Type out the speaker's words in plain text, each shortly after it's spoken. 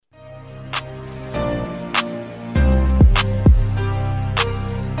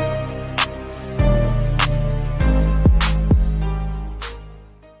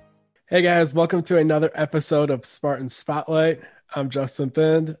Hey guys, welcome to another episode of Spartan Spotlight. I'm Justin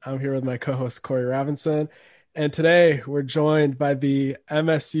Thind. I'm here with my co-host Corey Robinson, and today we're joined by the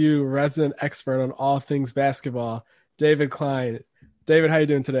MSU resident expert on all things basketball, David Klein. David, how you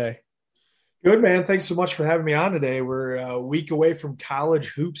doing today? Good, man. Thanks so much for having me on today. We're a week away from college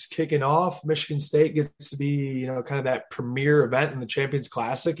hoops kicking off. Michigan State gets to be, kind of that premier event in the Champions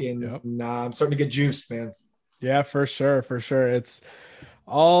Classic, and Yep. I'm starting to get juiced, man. Yeah, for sure, for sure. It's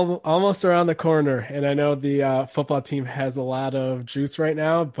all almost around the corner, and I know the football team has a lot of juice right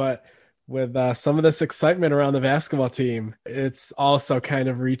now, but with some of this excitement around the basketball team, it's also kind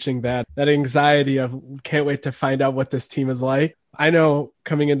of reaching that anxiety of can't wait to find out what this team is like. I know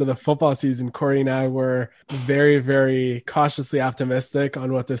coming into the football season, Corey and I were very, very cautiously optimistic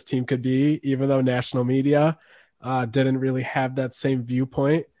on what this team could be, even though national media didn't really have that same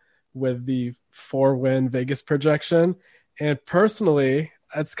viewpoint with the 4-win Vegas projection. And personally,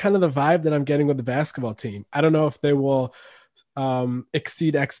 that's kind of the vibe that I'm getting with the basketball team. I don't know if they will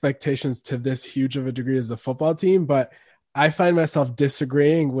exceed expectations to this huge of a degree as the football team, but I find myself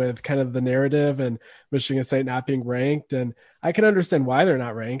disagreeing with kind of the narrative and Michigan State not being ranked. And I can understand why they're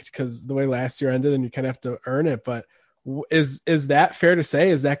not ranked because the way last year ended and you kind of have to earn it. But is that fair to say?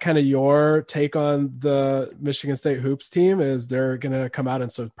 Is that kind of your take on the Michigan State hoops team? Is they're going to come out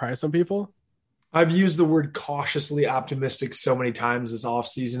and surprise some people? I've used the word cautiously optimistic so many times this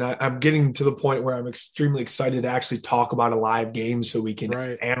offseason. I'm getting to the point where I'm extremely excited to actually talk about a live game so we can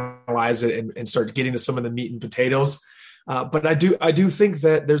Right. analyze it and start getting to some of the meat and potatoes. But I do think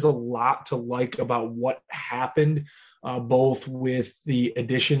that there's a lot to like about what happened, both with the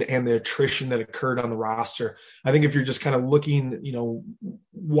addition and the attrition that occurred on the roster. I think if you're just kind of looking,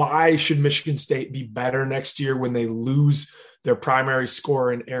 why should Michigan State be better next year when they lose their primary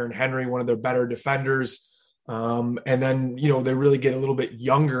scorer in Aaron Henry, one of their better defenders? And then, they really get a little bit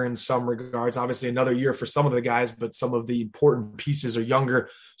younger in some regards. Obviously, another year for some of the guys, but some of the important pieces are younger.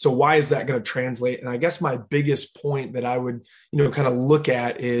 So why is that going to translate? And I guess my biggest point that I would, kind of look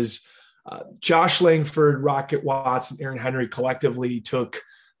at is Josh Langford, Rocket Watts, and Aaron Henry collectively took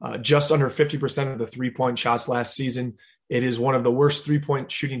just under 50% of the three-point shots last season. It is one of the worst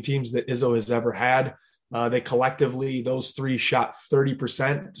three-point shooting teams that Izzo has ever had. They collectively, those three shot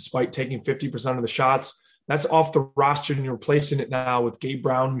 30% despite taking 50% of the shots. That's off the roster, and you're replacing it now with Gabe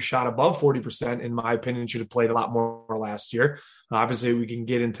Brown, who shot above 40%, in my opinion, should have played a lot more last year. Obviously, we can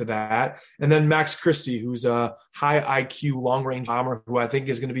get into that. And then Max Christie, who's a high IQ, long-range bomber, who I think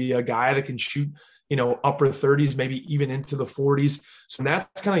is going to be a guy that can shoot, upper 30s, maybe even into the 40s. So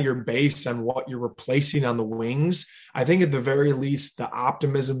that's kind of your base on what you're replacing on the wings. I think at the very least, the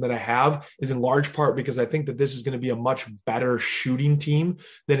optimism that I have is in large part because I think that this is going to be a much better shooting team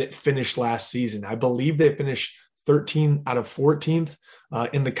than it finished last season. I believe they finished 13 out of 14th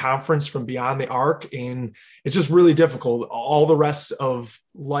in the conference from beyond the arc. And it's just really difficult. All the rest of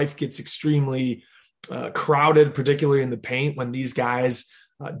life gets extremely crowded, particularly in the paint when these guys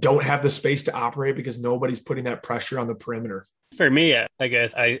don't have the space to operate because nobody's putting that pressure on the perimeter. For me, I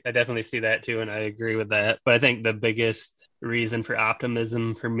guess I definitely see that too, and I agree with that. But I think the biggest reason for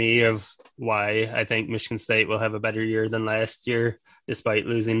optimism for me of why I think Michigan State will have a better year than last year, despite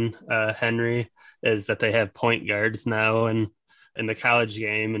losing Henry, is that they have point guards now. And in the college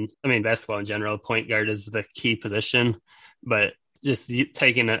game, and I mean basketball in general, point guard is the key position. But just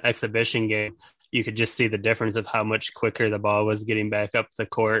taking an exhibition game, you could just see the difference of how much quicker the ball was getting back up the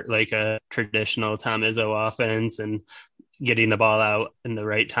court, like a traditional Tom Izzo offense, and getting the ball out in the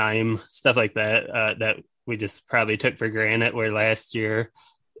right time, stuff like that, that we just probably took for granted, where last year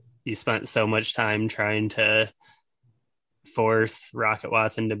you spent so much time trying to force Rocket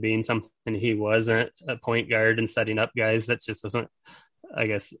Watson to being something he wasn't, a point guard, and setting up guys. That just wasn't, I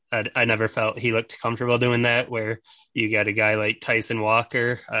guess, I never felt he looked comfortable doing that, where you got a guy like Tyson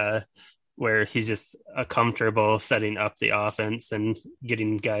Walker, where he's just comfortable setting up the offense and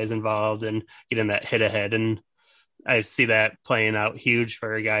getting guys involved and getting that hit ahead. And I see that playing out huge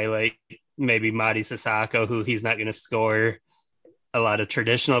for a guy like maybe Madi Sissoko, who he's not going to score a lot of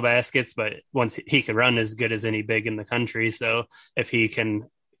traditional baskets, but once he can run as good as any big in the country. So if he can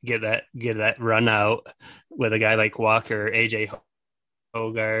get that run out with a guy like Walker, AJ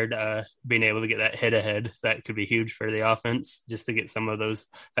Hogard, being able to get that hit ahead, that could be huge for the offense, just to get some of those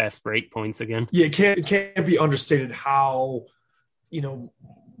fast break points again. Yeah, it can't be understated how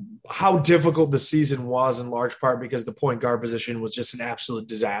difficult the season was, in large part because the point guard position was just an absolute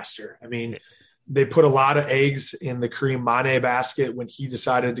disaster. I mean, they put a lot of eggs in the Kareem Mane basket when he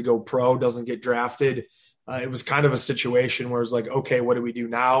decided to go pro, doesn't get drafted. it was kind of a situation where it's like, okay, what do we do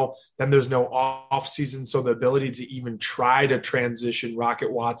now? Then there's no off season. So the ability to even try to transition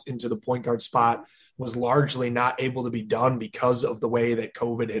Rocket Watts into the point guard spot was largely not able to be done because of the way that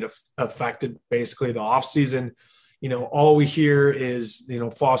COVID had affected basically the off season. All we hear is,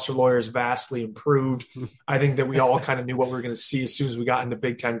 Foster Loyer is vastly improved. I think that we all kind of knew what we were going to see as soon as we got into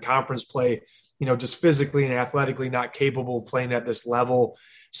Big Ten conference play, just physically and athletically not capable of playing at this level.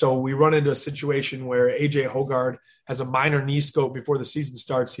 So we run into a situation where AJ Hoggard has a minor knee scope before the season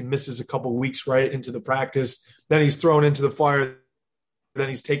starts. He misses a couple weeks right into the practice. Then he's thrown into the fire. Then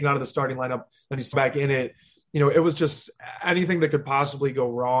he's taken out of the starting lineup. Then he's back in it. It was just anything that could possibly go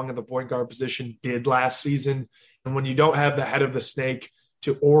wrong in the point guard position did last season. And when you don't have the head of the snake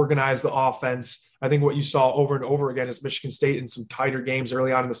to organize the offense, I think what you saw over and over again is Michigan State in some tighter games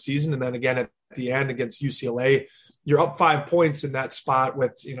early on in the season. And then again at the end against UCLA, you're up 5 points in that spot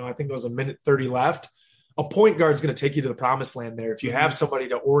with, I think it was a minute 30 left. A point guard is going to take you to the promised land there. If you have somebody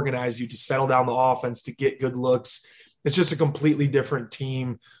to organize you, to settle down the offense, to get good looks, it's just a completely different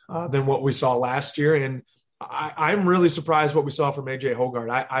team than what we saw last year. And I'm really surprised what we saw from AJ Hoggard.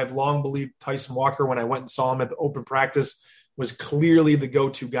 I've long believed Tyson Walker, when I went and saw him at the open practice, was clearly the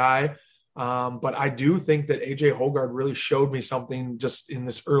go-to guy. But I do think that AJ Hoggard really showed me something just in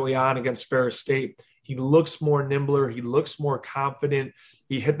this early on against Ferris State. He looks more nimbler. He looks more confident.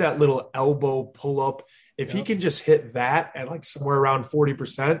 He hit that little elbow pull-up. If he can just hit that at like somewhere around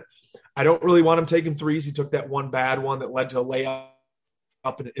 40%, I don't really want him taking threes. He took that one bad one that led to a layup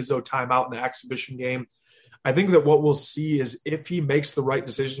in an Izzo timeout in the exhibition game. I think that what we'll see is if he makes the right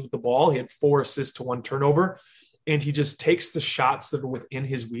decisions with the ball, he had 4 assists to 1 turnover, and he just takes the shots that are within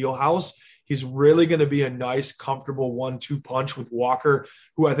his wheelhouse. He's really going to be a nice, comfortable 1-2 punch with Walker,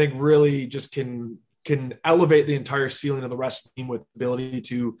 who I think really just can elevate the entire ceiling of the rest of the team with the ability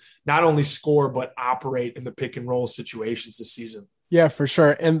to not only score, but operate in the pick and roll situations this season. Yeah, for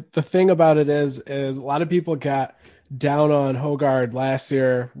sure. And the thing about it is a lot of people got down on Hoggard last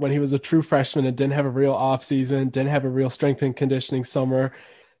year when he was a true freshman and didn't have a real offseason, didn't have a real strength and conditioning summer.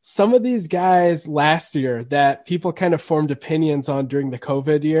 Some of these guys last year that people kind of formed opinions on during the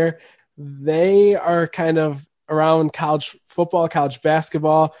COVID year, they are kind of around college football, college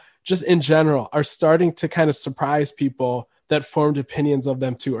basketball, just in general, are starting to kind of surprise people that formed opinions of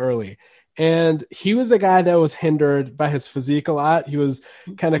them too early. And he was a guy that was hindered by his physique a lot. He was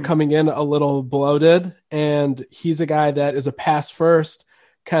kind of coming in a little bloated, and he's a guy that is a pass first,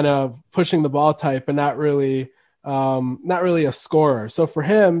 kind of pushing the ball type, and not really a scorer. So for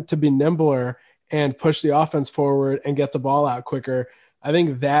him to be nimbler and push the offense forward and get the ball out quicker, I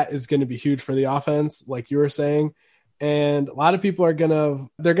think that is going to be huge for the offense, like you were saying. And a lot of people they're going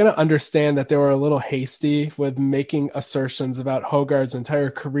to understand that they were a little hasty with making assertions about Hoggard's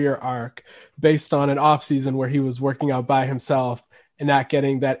entire career arc based on an offseason where he was working out by himself and not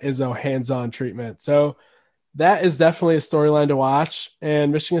getting that Izzo hands-on treatment. So that is definitely a storyline to watch.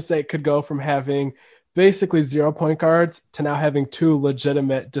 And Michigan State could go from having basically 0 point guards to now having 2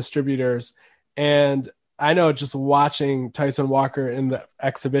 legitimate distributors. And I know just watching Tyson Walker in the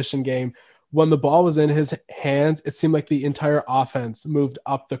exhibition game, when the ball was in his hands, it seemed like the entire offense moved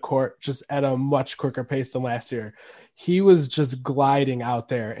up the court just at a much quicker pace than last year. He was just gliding out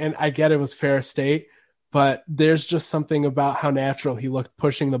there. And I get it was Ferris State, but there's just something about how natural he looked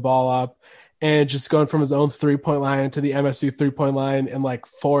pushing the ball up and just going from his own 3-point line to the MSU 3-point line in like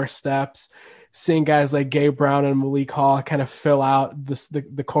 4 steps, seeing guys like Gabe Brown and Malik Hall kind of fill out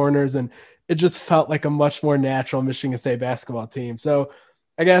the corners. And it just felt like a much more natural Michigan State basketball team. So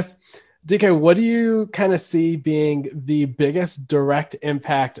I guess, DK, what do you kind of see being the biggest direct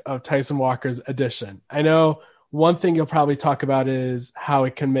impact of Tyson Walker's addition? I know one thing you'll probably talk about is how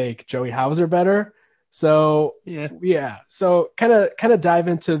it can make Joey Hauser better. So yeah. So kind of dive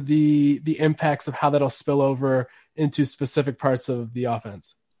into the impacts of how that'll spill over into specific parts of the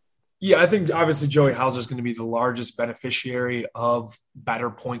offense. Yeah, I think obviously Joey Hauser is going to be the largest beneficiary of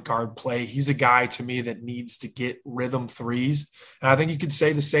better point guard play. He's a guy to me that needs to get rhythm threes. And I think you could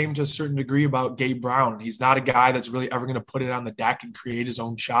say the same to a certain degree about Gabe Brown. He's not a guy that's really ever going to put it on the deck and create his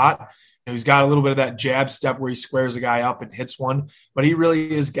own shot. He's got a little bit of that jab step where he squares a guy up and hits one, but he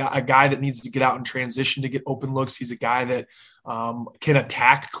really is a guy that needs to get out in transition to get open looks. He's a guy that can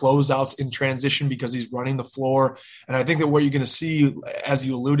attack closeouts in transition because he's running the floor. And I think that what you're going to see, as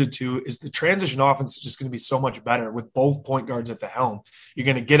you alluded to, is the transition offense is just going to be so much better with both point guards at the helm. You're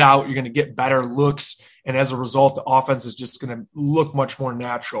going to get out, you're going to get better looks. And as a result, the offense is just going to look much more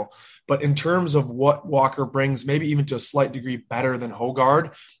natural. But in terms of what Walker brings, maybe even to a slight degree better than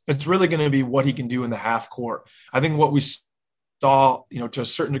Hoggard, it's really going to be what he can do in the half court. I think what we saw, to a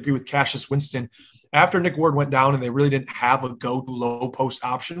certain degree with Cassius Winston, after Nick Ward went down and they really didn't have a go-to low post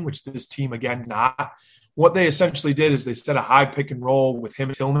option, which this team, again, not. What they essentially did is they set a high pick and roll with him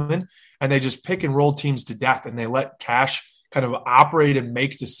and Tillman, and they just pick and roll teams to death, and they let Cash kind of operate and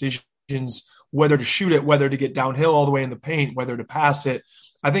make decisions whether to shoot it, whether to get downhill all the way in the paint, whether to pass it.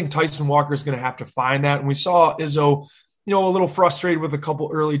 I think Tyson Walker is going to have to find that. And we saw Izzo, a little frustrated with a couple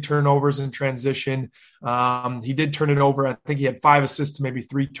early turnovers in transition. He did turn it over. I think he had 5 assists to maybe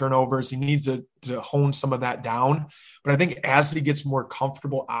 3 turnovers. He needs to hone some of that down. But I think as he gets more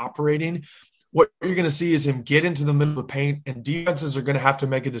comfortable operating, what you're going to see is him get into the middle of the paint, and defenses are going to have to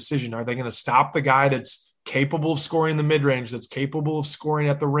make a decision. Are they going to stop the guy that's capable of scoring the mid-range, that's capable of scoring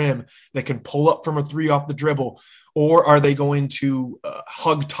at the rim, that can pull up from a 3 off the dribble, or are they going to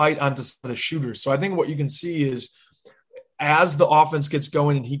hug tight onto the shooters? So I think what you can see is as the offense gets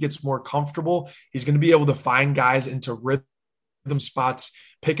going and he gets more comfortable, he's going to be able to find guys into rhythm spots,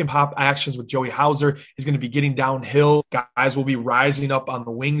 pick and pop actions with Joey Hauser. He's going to be getting downhill. Guys will be rising up on the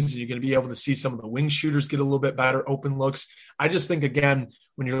wings, and you're going to be able to see some of the wing shooters get a little bit better open looks. I just think, again,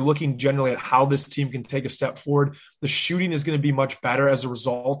 when you're looking generally at how this team can take a step forward, the shooting is going to be much better as a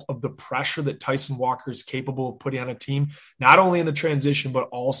result of the pressure that Tyson Walker is capable of putting on a team, not only in the transition, but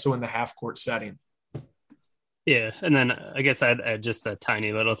also in the half court setting. Yeah, and then I guess I'd add just a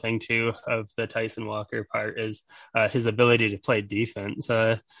tiny little thing too of the Tyson Walker part is his ability to play defense.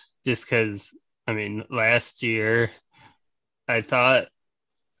 Just because, last year I thought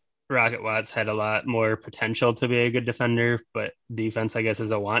Rocket Watts had a lot more potential to be a good defender, but defense, I guess, is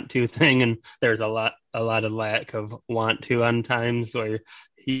a want to thing, and there's a lot of lack of want to on times where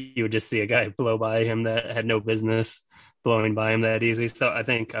you would just see a guy blow by him that had no business blowing by him that easy. So I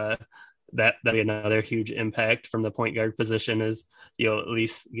think that'd be another huge impact from the point guard position is you'll at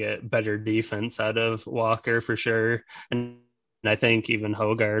least get better defense out of Walker for sure. And I think even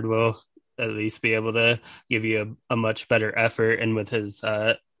Hogard will at least be able to give you a much better effort. And with his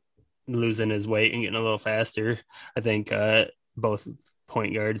losing his weight and getting a little faster, I think both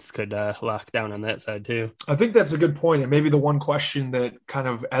point guards could lock down on that side too. I think that's a good point. And maybe the one question that kind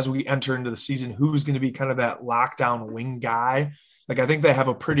of, as we enter into the season, who's going to be kind of that lockdown wing guy? Like, I think they have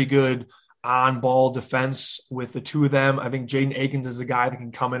a pretty good on-ball defense with the two of them. I think Jaden Akins is a guy that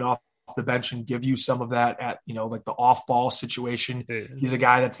can come in off the bench and give you some of that at, like the off-ball situation. He's a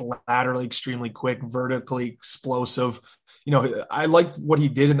guy that's laterally extremely quick, vertically explosive. I liked what he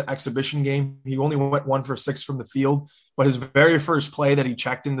did in the exhibition game. He only went 1 for 6 from the field, but his very first play that he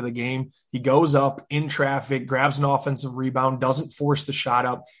checked into the game, he goes up in traffic, grabs an offensive rebound, doesn't force the shot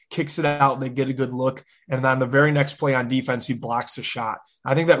up, kicks it out, they get a good look, and then the very next play on defense, he blocks the shot.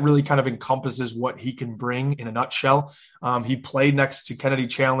 I think that really kind of encompasses what he can bring in a nutshell. He played next to Kennedy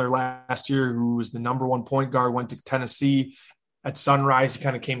Chandler last year, who was the number 1 point guard, went to Tennessee. At Sunrise, he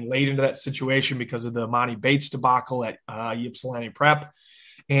kind of came late into that situation because of the Monty Bates debacle at Ypsilanti Prep.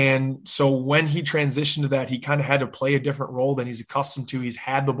 And so when he transitioned to that, he kind of had to play a different role than he's accustomed to. He's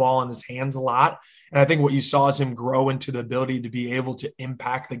had the ball in his hands a lot. And I think what you saw is him grow into the ability to be able to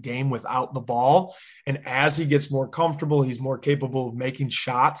impact the game without the ball. And as he gets more comfortable, he's more capable of making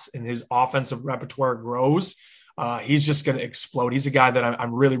shots and his offensive repertoire grows. He's just going to explode. He's a guy that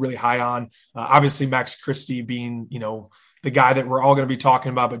I'm really, really high on. Obviously, Max Christie being, the guy that we're all going to be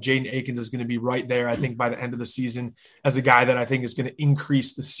talking about, but Jaden Akins is going to be right there, I think, by the end of the season as a guy that I think is going to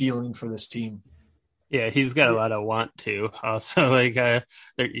increase the ceiling for this team. Yeah, he's got a lot of want to. Also, there's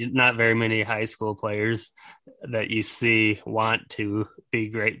not very many high school players that you see want to be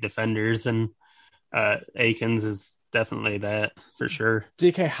great defenders, and Akins is definitely that for sure.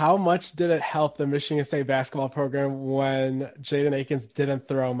 DK, how much did it help the Michigan State basketball program when Jaden Akins didn't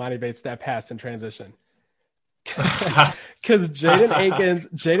throw Monty Bates that pass in transition? Because Jaden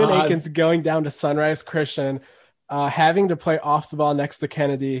Akins going down to Sunrise Christian, having to play off the ball next to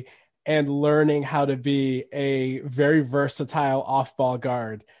Kennedy and learning how to be a very versatile off-ball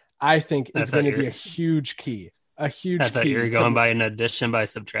guard, I think is going to be a huge key. I thought you were going by an addition by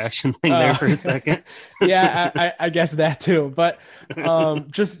subtraction thing there for a second. Yeah, I guess that too. But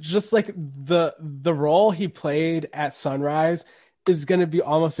just like the role he played at Sunrise is going to be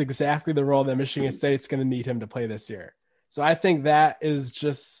almost exactly the role that Michigan State's going to need him to play this year. So I think that is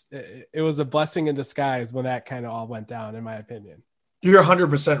it was a blessing in disguise when that kind of all went down, in my opinion. You're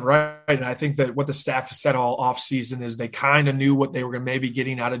 100% right. And I think that what the staff has said all off season is they kind of knew what they were going to maybe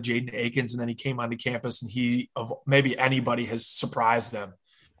getting out of Jaden Akins. And then he came onto campus and he, of maybe anybody, has surprised them.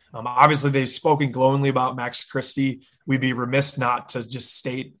 Obviously, they've spoken glowingly about Max Christie. We'd be remiss not to just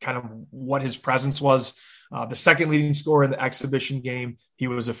state kind of what his presence was. The second leading scorer in the exhibition game. He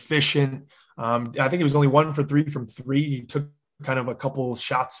was efficient. I think he was only 1 for 3 from 3. He took kind of a couple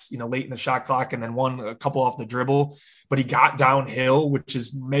shots, late in the shot clock, and then a couple off the dribble. But he got downhill, which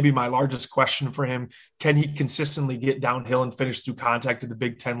is maybe my largest question for him. Can he consistently get downhill and finish through contact at the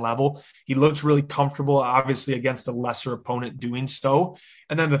Big Ten level? He looked really comfortable, obviously, against a lesser opponent doing so.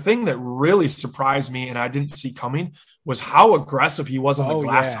 And then the thing that really surprised me and I didn't see coming was how aggressive he was on the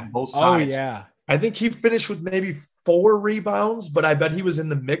glass on both sides. Oh, yeah. I think he finished with maybe 4 rebounds, but I bet he was in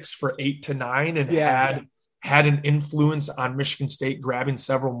the mix for 8 to 9 and had an influence on Michigan State grabbing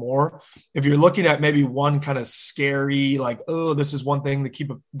several more. If you're looking at maybe one kind of scary, like, oh, this is one thing to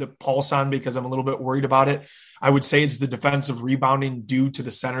keep the pulse on because I'm a little bit worried about it, I would say it's the defensive rebounding due to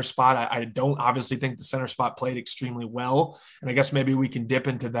the center spot. I don't obviously think the center spot played extremely well, and I guess maybe we can dip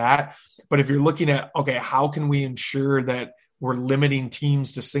into that. But if you're looking at, okay, how can we ensure that we're limiting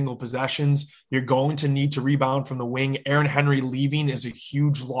teams to single possessions? You're going to need to rebound from the wing. Aaron Henry leaving is a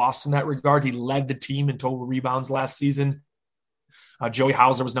huge loss in that regard. He led the team in total rebounds last season. Joey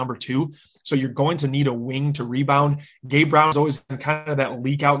Hauser was number 2. So you're going to need a wing to rebound. Gabe Brown's always been kind of that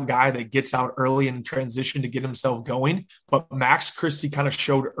leak out guy that gets out early in transition to get himself going. But Max Christie kind of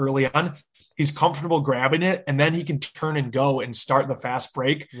showed early on, he's comfortable grabbing it, and then he can turn and go and start the fast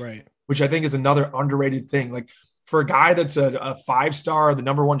break, right? Which I think is another underrated thing. Like, for a guy that's a 5-star, the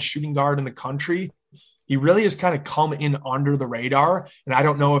number 1 shooting guard in the country, he really has kind of come in under the radar. And I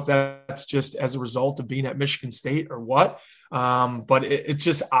don't know if that's just as a result of being at Michigan State or what. But it's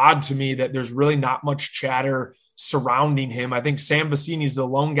just odd to me that there's really not much chatter surrounding him. I think Sam Vecini's the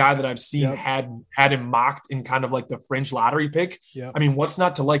lone guy that I've seen had him mocked in kind of like the fringe lottery pick. I mean, what's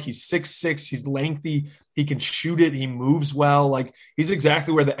not to like? He's 6'6", he's lengthy, he can shoot it, he moves well. Like, he's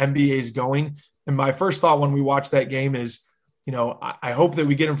exactly where the NBA is going. And my first thought when we watched that game is, I hope that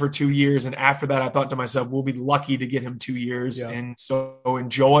we get him for 2 years. And after that, I thought to myself, we'll be lucky to get him 2 years. And so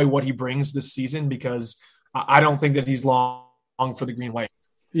enjoy what he brings this season, because I don't think that he's long for the green white.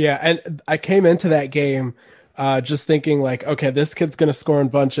 Yeah. And I came into that game just thinking like, okay, this kid's going to score in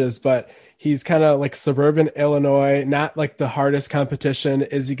bunches, but he's kind of like suburban Illinois, not like the hardest competition.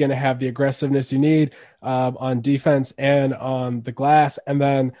 Is he going to have the aggressiveness you need on defense and on the glass? And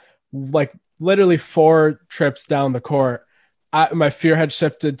then like literally 4 trips down the court, my fear had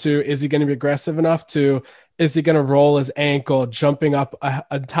shifted to, is he going to be aggressive enough to, is he going to roll his ankle, jumping up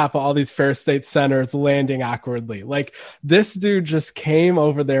on top of all these Fair State centers, landing awkwardly? Like, this dude just came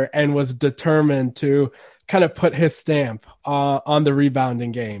over there and was determined to kind of put his stamp on the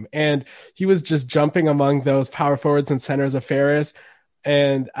rebounding game. And he was just jumping among those power forwards and centers of Ferris.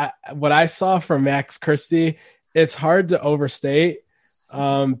 And what I saw from Max Christie, it's hard to overstate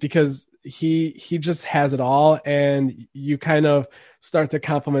because he just has it all, and you kind of start to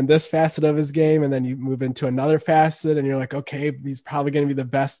compliment this facet of his game, and then you move into another facet and you're like, okay, he's probably going to be the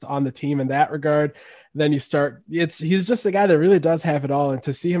best on the team in that regard. Then he's just a guy that really does have it all, and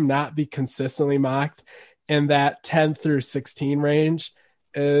to see him not be consistently mocked in that 10 through 16 range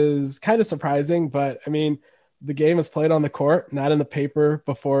is kind of surprising. But I mean, the game is played on the court, not on the paper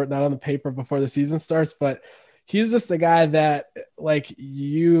before the season starts, but he's just a guy that, like,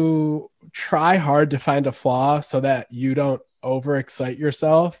 you try hard to find a flaw so that you don't overexcite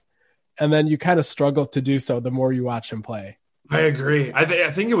yourself, and then you kind of struggle to do so the more you watch him play. I agree. I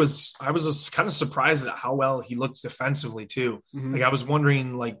think I was just kind of surprised at how well he looked defensively too. Mm-hmm. Like, I was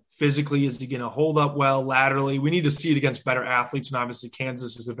wondering, like, physically, is he going to hold up well laterally? We need to see it against better athletes, and obviously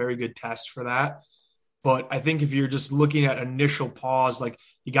Kansas is a very good test for that. But I think if you're just looking at initial pause, like,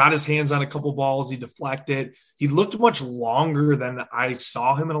 he got his hands on a couple balls, he deflected. He looked much longer than I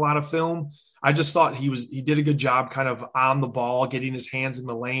saw him in a lot of film. I just thought he did a good job kind of on the ball, getting his hands in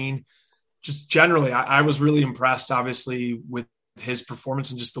the lane. Just generally, I was really impressed, obviously, with his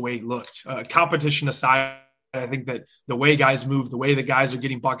performance and just the way he looked. Competition aside, I think that the way guys move, the way the guys are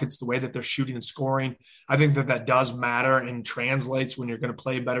getting buckets, the way that they're shooting and scoring, I think that does matter and translates when you're going to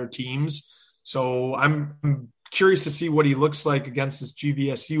play better teams. So I'm curious to see what he looks like against this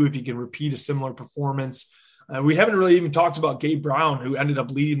GVSU, if he can repeat a similar performance. We haven't really even talked about Gabe Brown, who ended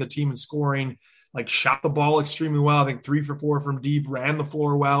up leading the team in scoring, like, shot the ball extremely well. I think 3 for 4 from deep, ran the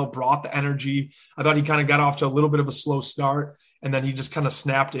floor well, brought the energy. I thought he kind of got off to a little bit of a slow start, and then he just kind of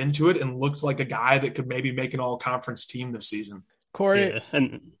snapped into it and looked like a guy that could maybe make an all-conference team this season. Corey, go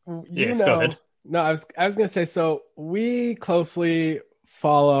ahead. No, I was going to say, so we closely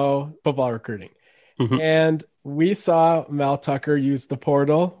follow football recruiting. Mm-hmm. And we saw Mel Tucker use the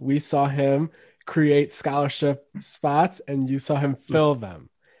portal. We saw him create scholarship spots, and you saw him fill them.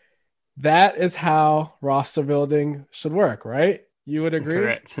 That is how roster building should work, right? You would agree?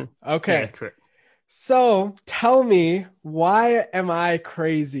 Correct. Okay. Yeah, correct. So tell me, why am I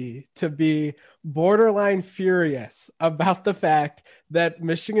crazy to be borderline furious about the fact that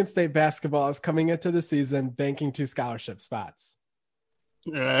Michigan State basketball is coming into the season banking 2 scholarship spots?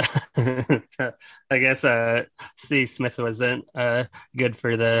 Uh, I guess Steve Smith wasn't good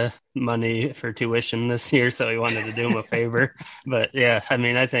for the money for tuition this year, so he wanted to do him a favor. But yeah, I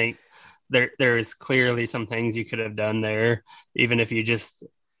mean, I think there is clearly some things you could have done there, even if you just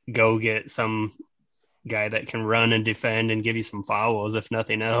go get some guy that can run and defend and give you some fouls, if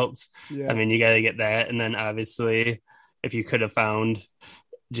nothing else. I Yeah, mean, you got to get that, and then obviously, if you could have found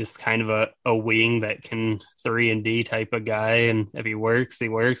just kind of a wing that can 3-and-D type of guy. And if he works, he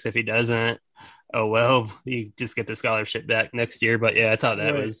works. If he doesn't, oh, well, you just get the scholarship back next year. But yeah, I thought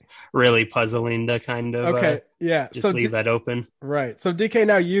that right. was really puzzling to kind of Okay, yeah. just leave that open. Right. So DK,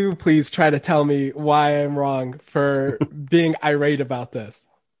 now you please try to tell me why I'm wrong for being irate about this.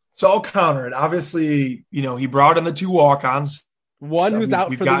 So I'll counter it. Obviously, he brought in the 2 walk-ons. One So who's out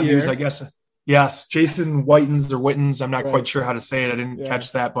we've for the got news, I year. guess. Yes, Jason Whitens or Wittens. I'm not quite Right. sure how to say it. I didn't Yeah.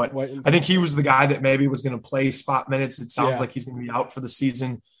 catch that, but White and I think he was the guy that maybe was going to play spot minutes. It sounds yeah. like he's going to be out for the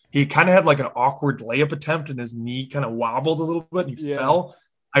season. He kind of had like an awkward layup attempt and his knee kind of wobbled a little bit and he Yeah. fell.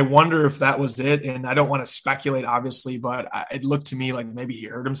 I wonder if that was it. And I don't want to speculate, obviously, but it looked to me like maybe he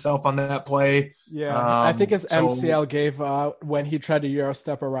hurt himself on that play. Yeah. I think his So MCL gave out when he tried to Euro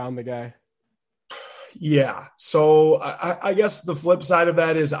step around the guy. yeah. So I guess the flip side of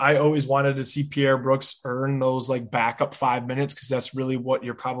that is I always wanted to see Pierre Brooks earn those like backup 5 minutes because that's really what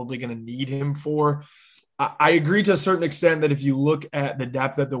you're probably going to need him for. I agree to a certain extent that if you look at the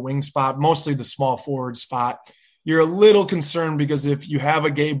depth at the wing spot, mostly the small forward spot, you're a little concerned because if you have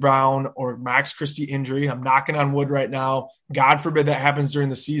a Gabe Brown or Max Christie injury, I'm knocking on wood right now, God forbid that happens during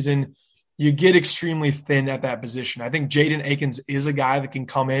the season, you get extremely thin at that position. I think Jaden Akins is a guy that can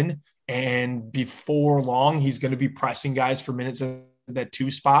come in and before long, he's going to be pressing guys for minutes at that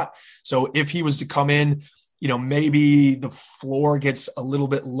 2 spot. So if he was to come in, maybe the floor gets a little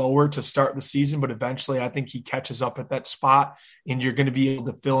bit lower to start the season, but eventually I think he catches up at that spot and you're going to be able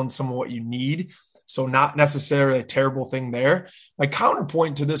to fill in some of what you need. So not necessarily a terrible thing there. My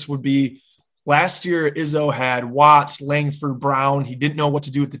counterpoint to this would be last year, Izzo had Watts, Langford, Brown. He didn't know what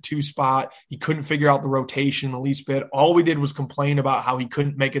to do at the 2 spot. He couldn't figure out the rotation the least bit. All we did was complain about how he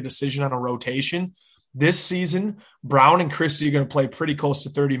couldn't make a decision on a rotation. This season, Brown and Christie are going to play pretty close to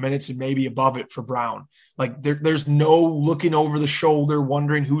 30 minutes and maybe above it for Brown. Like there's no looking over the shoulder,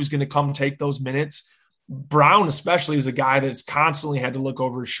 wondering who's going to come take those minutes. Brown, especially, is a guy that's constantly had to look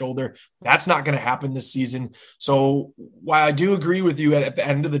over his shoulder. That's not going to happen this season. So while I do agree with you at the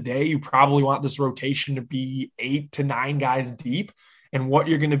end of the day, you probably want this rotation to be 8 to 9 guys deep. And what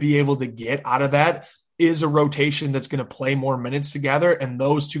you're going to be able to get out of that is a rotation that's going to play more minutes together. And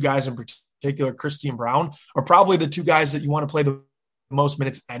those 2 guys in particular, Christie and Brown, are probably the 2 guys that you want to play the most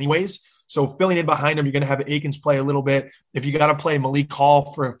minutes anyways. So filling in behind him, you're going to have Akins play a little bit. If you got to play Malik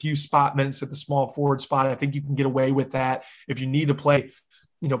Hall for a few spot minutes at the small forward spot, I think you can get away with that. If you need to play,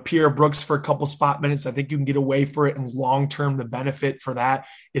 Pierre Brooks for a couple spot minutes, I think you can get away for it. And long-term, the benefit for that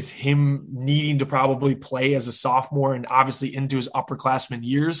is him needing to probably play as a sophomore and obviously into his upperclassman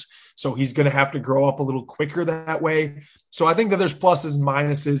years. So he's going to have to grow up a little quicker that way. So I think that there's pluses and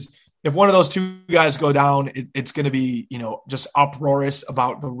minuses. If one of those 2 guys go down, it's going to be, just uproarious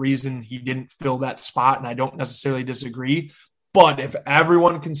about the reason he didn't fill that spot. And I don't necessarily disagree. But if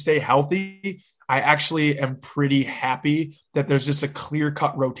everyone can stay healthy, I actually am pretty happy that there's just a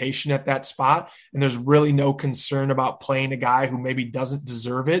clear-cut rotation at that spot. And there's really no concern about playing a guy who maybe doesn't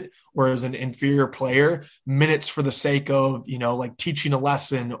deserve it or is an inferior player minutes for the sake of, like teaching a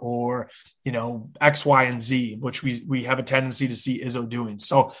lesson or, X, Y, and Z, which we have a tendency to see Izzo doing.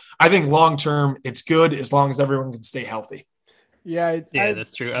 So I think long-term, it's good as long as everyone can stay healthy. Yeah, Yeah,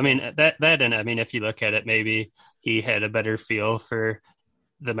 that's true. I mean, and I mean, if you look at it, maybe he had a better feel for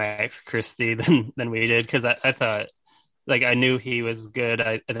the Max Christie than we did, because I thought, like, I knew he was good.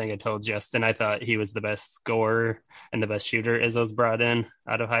 I think I told Justin I thought he was the best scorer and the best shooter Izzo's brought in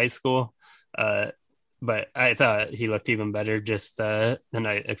out of high school. But I thought he looked even better just than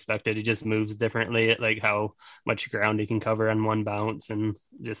I expected. He just moves differently, like how much ground he can cover on one bounce, and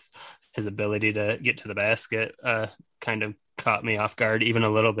just his ability to get to the basket kind of caught me off guard even a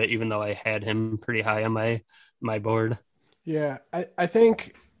little bit, even though I had him pretty high on my board. Yeah, I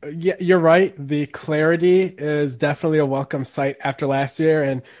think yeah, you're right. The clarity is definitely a welcome sight after last year,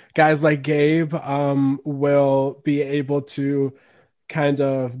 and guys like Gabe will be able to kind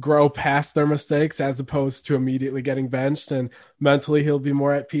of grow past their mistakes as opposed to immediately getting benched. And mentally, he'll be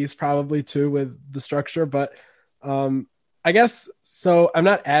more at peace probably too with the structure. But I guess so. I'm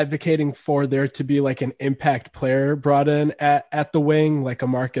not advocating for there to be like an impact player brought in at the wing, like a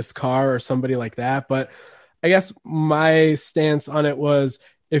Marcus Carr or somebody like that. But I guess my stance on it was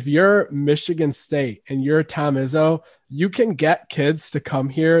if you're Michigan State and you're Tom Izzo, you can get kids to come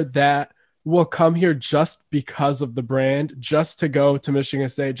here that will come here just because of the brand, just to go to Michigan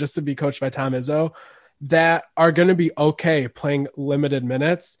State, just to be coached by Tom Izzo, that are going to be okay playing limited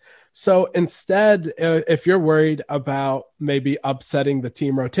minutes. So instead, if you're worried about maybe upsetting the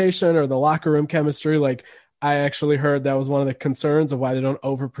team rotation or the locker room chemistry, like I actually heard that was one of the concerns of why they don't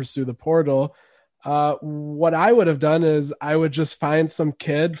over pursue the portal. What I would have done is I would just find some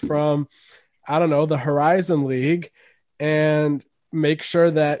kid from, I don't know, the Horizon League and make sure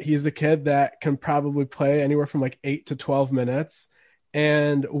that he's a kid that can probably play anywhere from like 8 to 12 minutes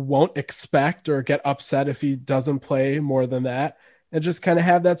and won't expect or get upset if he doesn't play more than that. And just kind of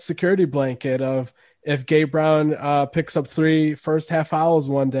have that security blanket of if Gabe Brown picks up 3 first half fouls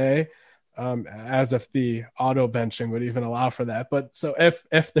one day, as if the auto benching would even allow for that. But so if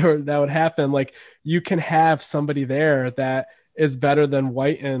that would happen, like you can have somebody there that is better than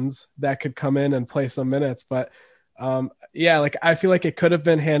Whitens that could come in and play some minutes. But yeah, like I feel like it could have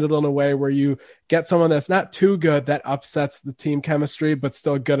been handled in a way where you get someone that's not too good that upsets the team chemistry, but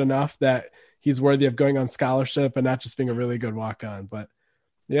still good enough that he's worthy of going on scholarship and not just being a really good walk on. But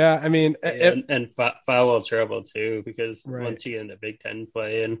yeah, I mean, and foul trouble too, because right. once you get into Big Ten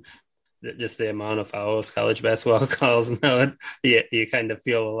play and just the amount of fouls college basketball calls now, you kind of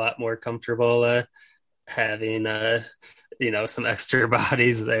feel a lot more comfortable having some extra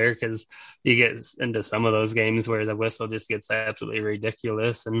bodies there, because you get into some of those games where the whistle just gets absolutely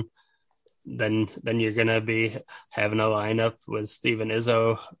ridiculous, and then you're gonna be having a lineup with Steven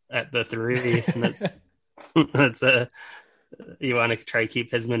Izzo at the 3, and that's you want to try to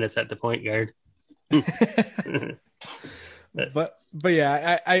keep his minutes at the point guard. but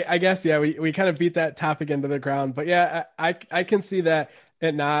yeah, I guess yeah, we kind of beat that topic into the ground. But yeah, I can see that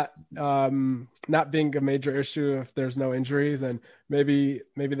it not being a major issue if there's no injuries, and maybe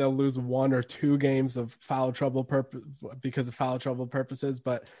they'll lose 1 or 2 games of foul trouble because of foul trouble purposes.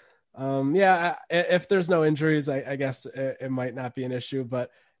 But yeah, if there's no injuries, I guess it might not be an issue.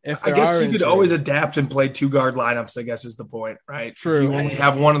 But if there I guess are you injuries, could always adapt and play 2 guard lineups, I guess is the point, right? True. If you only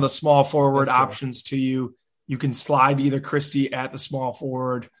have one of the small forward That's true. options to you, you can slide either Christie at the small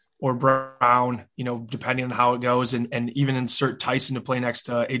forward or Brown, depending on how it goes, and even insert Tyson to play next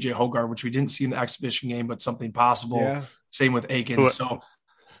to AJ Hogarth, which we didn't see in the exhibition game, but something possible. Yeah. Same with Aiken. So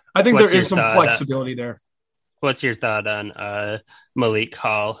I think there is some flexibility there. What's your thought on Malik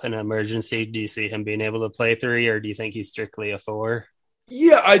Hall in an emergency? Do you see him being able to play 3, or do you think he's strictly a 4?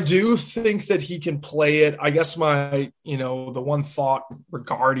 Yeah, I do think that he can play it. I guess the one thought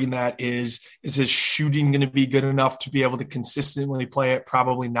regarding that is his shooting going to be good enough to be able to consistently play it?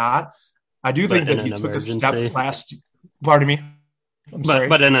 Probably not. I do think that he took a step last. Pardon me. I'm sorry.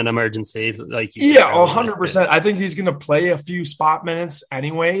 But in an emergency, like you 100%. I think he's going to play a few spot minutes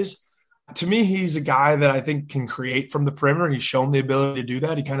anyways. To me, he's a guy that I think can create from the perimeter. He's shown the ability to do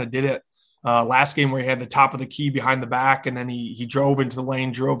that. He kind of did it last game where he had the top of the key behind the back, and then he drove into the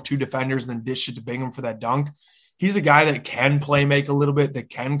lane, drove 2 defenders, and then dished it to Bingham for that dunk. He's a guy that can play make a little bit, that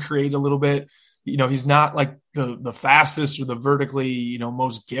can create a little bit. He's not like the fastest or the vertically,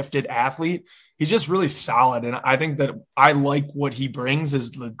 most gifted athlete. He's just really solid. And I think that I like what he brings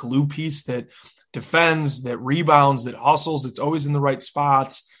as the glue piece that defends, that rebounds, that hustles. It's always in the right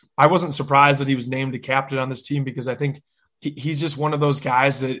spots. I wasn't surprised that he was named a captain on this team, because I think he's just one of those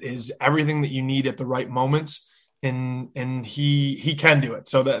guys that is everything that you need at the right moments, and he can do it.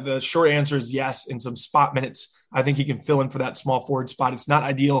 So the short answer is yes. In some spot minutes, I think he can fill in for that small forward spot. It's not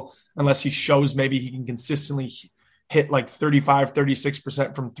ideal unless he shows maybe he can consistently hit like 35,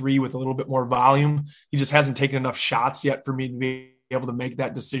 36% from 3 with a little bit more volume. He just hasn't taken enough shots yet for me to be able to make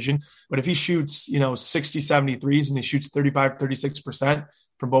that decision. But if he shoots, 60, 70 threes and he shoots 35, 36%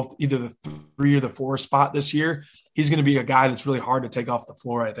 from both either the 3 or the 4 spot this year, he's going to be a guy that's really hard to take off the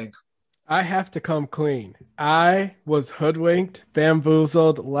floor, I think. I have to come clean. I was hoodwinked,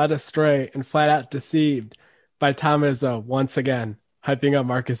 bamboozled, led astray, and flat out deceived by Tom Izzo once again, hyping up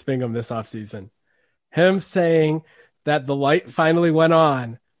Marcus Bingham this offseason. Him saying that the light finally went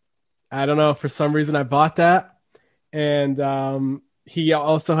on. I don't know, for some reason I bought that. And he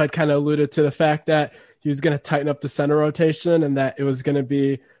also had kind of alluded to the fact that he was going to tighten up the center rotation and that it was going to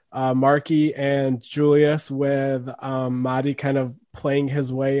be Markey and Julius with Madi kind of playing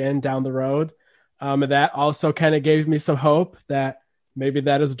his way in down the road. And that also kind of gave me some hope that maybe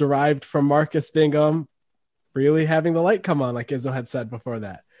that is derived from Marcus Bingham really having the light come on, like Izzo had said before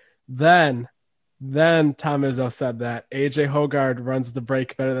that. Then Then Tom Izzo said that AJ Hogard runs the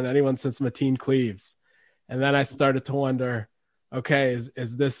break better than anyone since Mateen Cleaves. And then I started to wonder, okay,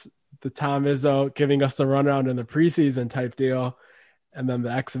 is this the Tom Izzo giving us the runaround in the preseason type deal? And then the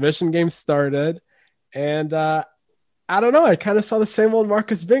exhibition game started. And I don't know. I kind of saw the same old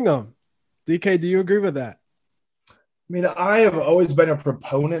Marcus Bingham. DK, do you agree with that? I mean, I have always been a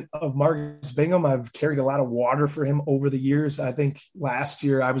proponent of Marcus Bingham. I've carried a lot of water for him over the years. I think last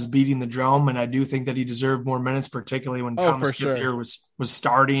year I was beating the drum, and I do think that he deserved more minutes, particularly when Oh, Thomas for Smith sure. here was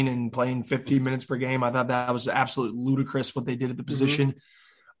starting and playing 15 minutes per game. I thought that was absolutely ludicrous what they did at the Mm-hmm. position.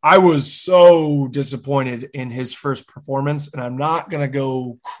 I was so disappointed in his first performance, and I'm not going to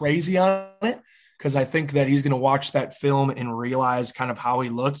go crazy on it because I think that he's going to watch that film and realize kind of how he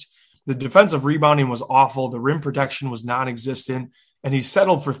looked. The defensive rebounding was awful. The rim protection was non-existent, and he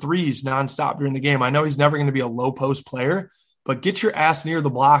settled for threes nonstop during the game. I know he's never going to be a low post player, but get your ass near the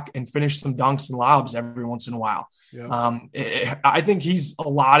block and finish some dunks and lobs every once in a while. Yep. I think he's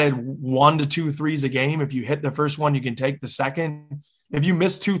allotted 1 to 2 threes a game. If you hit the first one, you can take the second. If you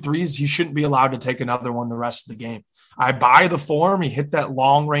miss 2 threes, he shouldn't be allowed to take another one the rest of the game. I buy the form. He hit that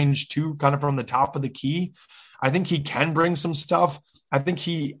long range 2 kind of from the top of the key. I think he can bring some stuff. I think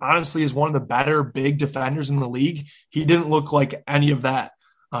he honestly is one of the better big defenders in the league. He didn't look like any of that.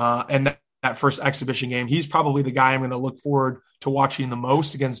 And that first exhibition game, he's probably the guy I'm going to look forward to watching the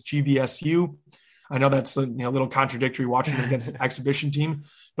most against GVSU. I know that's a little contradictory watching him against an exhibition team,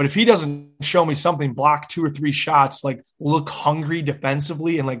 but if he doesn't show me something, block 2 or 3 shots, like look hungry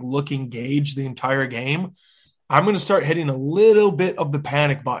defensively and like look engaged the entire game, I'm going to start hitting a little bit of the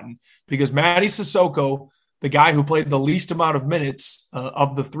panic button because Matty Sissoko, the guy who played the least amount of minutes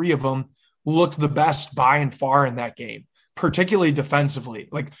of the 3 of them, looked the best by and far in that game, particularly defensively.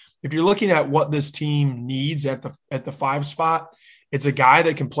 Like if you're looking at what this team needs at the 5 spot, it's a guy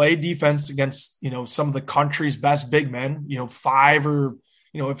that can play defense against, some of the country's best big men, 5 or,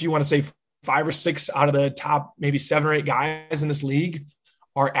 if you want to say 5 or 6 out of the top, maybe 7 or 8 guys in this league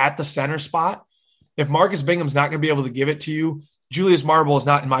are at the center spot. If Marcus Bingham's not going to be able to give it to you, Julius Marble is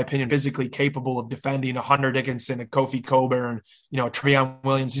not, in my opinion, physically capable of defending a Hunter Dickinson, a Kofi Coburn, Trevion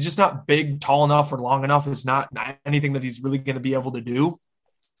Williams. He's just not big, tall enough, or long enough. It's not anything that he's really going to be able to do.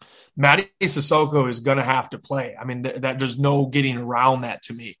 Matty Sissoko is going to have to play. I mean, that there's no getting around that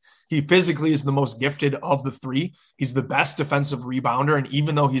to me. He physically is the most gifted of the 3. He's the best defensive rebounder. And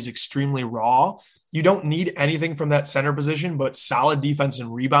even though he's extremely raw, you don't need anything from that center position, but solid defense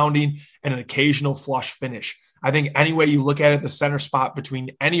and rebounding and an occasional flush finish. I think any way you look at it, the center spot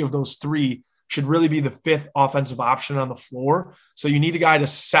between any of those 3 should really be the 5th offensive option on the floor. So you need a guy to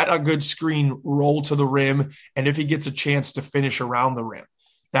set a good screen, roll to the rim, and if he gets a chance to finish around the rim.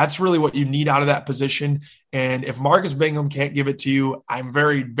 That's really what you need out of that position. And if Marcus Bingham can't give it to you, I'm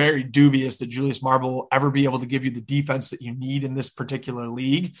very, very dubious that Julius Marble will ever be able to give you the defense that you need in this particular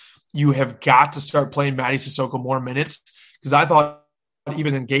league. You have got to start playing Matty Sissoko more minutes because I thought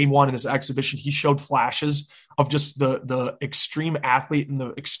even in game 1 in this exhibition, he showed flashes of just the extreme athlete and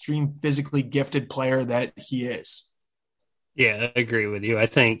the extreme physically gifted player that he is. Yeah, I agree with you. I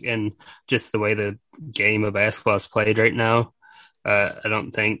think, and just the way the game of basketball is played right now, I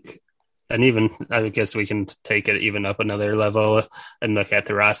don't think, and even I guess we can take it even up another level and look at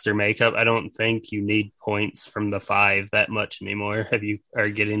the roster makeup. I don't think you need points from the 5 that much anymore. If you are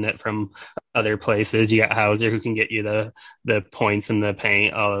getting it from other places, you got Hauser who can get you the points in the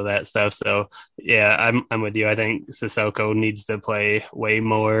paint, all of that stuff. So yeah, I'm with you. I think Sissoko needs to play way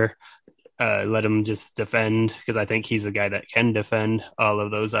more. Let him just defend because I think he's the guy that can defend all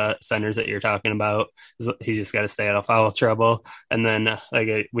of those centers that you're talking about. He's just got to stay out of foul trouble. And then,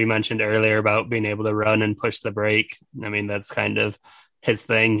 we mentioned earlier about being able to run and push the break. I mean, that's kind of his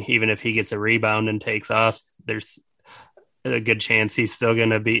thing. Even if he gets a rebound and takes off, there's a good chance he's still going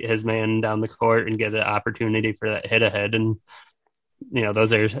to beat his man down the court and get an opportunity for that hit ahead. And,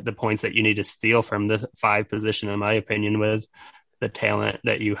 those are the points that you need to steal from the 5 position, in my opinion, with the talent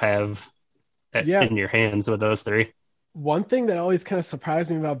that you have Yeah. in your hands with those 3. One thing that always kind of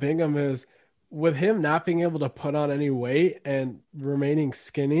surprised me about Bingham is with him not being able to put on any weight and remaining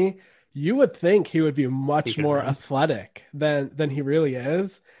skinny, you would think he would be much more athletic than he really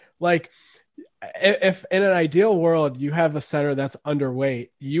is. Like if in an ideal world you have a center that's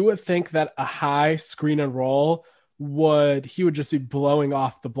underweight, you would think that a high screen and roll he would just be blowing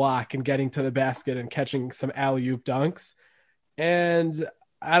off the block and getting to the basket and catching some alley-oop dunks. And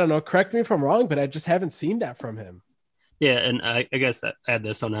I don't know, correct me if I'm wrong, but I just haven't seen that from him. Yeah, and I guess add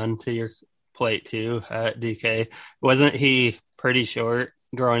this one on to your plate too, DK. Wasn't he pretty short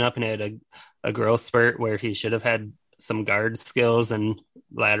growing up and had a growth spurt where he should have had some guard skills and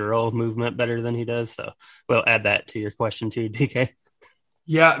lateral movement better than he does. So we'll add that to your question too, DK.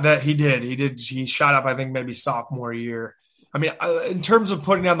 Yeah, that he did. He did. He shot up, I think, maybe sophomore year. I mean, in terms of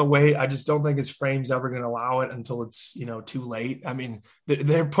putting on the weight, I just don't think his frame's ever going to allow it until it's, too late. I mean,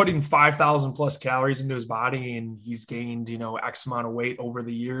 they're putting 5,000 plus calories into his body and he's gained, X amount of weight over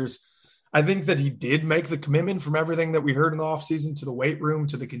the years. I think that he did make the commitment from everything that we heard in the offseason to the weight room,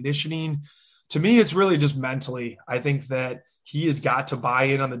 to the conditioning. To me, it's really just mentally. I think that he has got to buy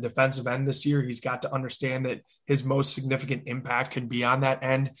in on the defensive end this year. He's got to understand that his most significant impact can be on that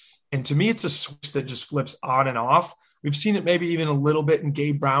end. And to me, it's a switch that just flips on and off. We've seen it maybe even a little bit in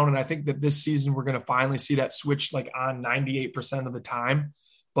Gabe Brown. And I think that this season, we're going to finally see that switch like on 98% of the time.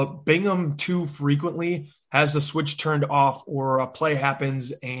 But Bingham too frequently has the switch turned off, or a play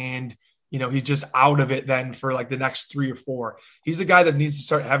happens and he's just out of it then for like the next 3 or 4. He's a guy that needs to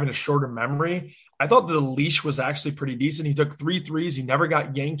start having a shorter memory. I thought the leash was actually pretty decent. He took 3 threes. He never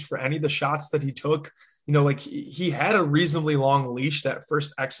got yanked for any of the shots that he took. He had a reasonably long leash that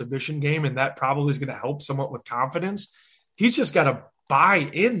first exhibition game, and that probably is going to help somewhat with confidence. He's just got to buy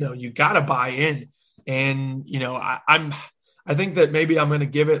in, though. You got to buy in. And, I think that maybe I'm going to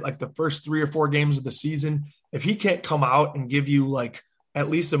give it like the first 3 or 4 games of the season. If he can't come out and give you like at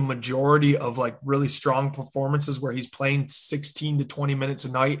least a majority of like really strong performances where he's playing 16 to 20 minutes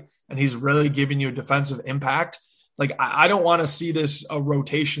a night and he's really giving you a defensive impact. Like, I don't want to see this a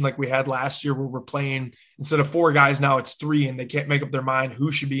rotation like we had last year where we're playing instead of 4 guys, now it's 3 and they can't make up their mind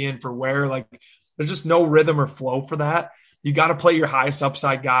who should be in for where. Like, there's just no rhythm or flow for that. You got to play your highest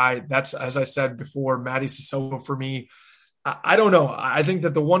upside guy. That's, as I said before, Matty Sissoko for me. I don't know. I think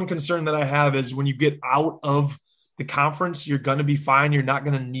that the one concern that I have is when you get out of the conference, you're going to be fine. You're not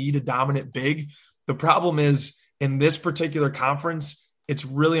going to need a dominant big. The problem is in this particular conference, it's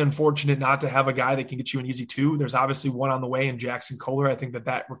really unfortunate not to have a guy that can get you an easy 2. There's obviously one on the way in Jackson Kohler. I think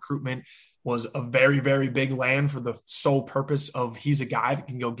that recruitment was a very, very big land for the sole purpose of he's a guy that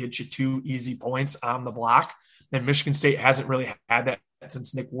can go get you 2 easy points on the block. And Michigan State hasn't really had that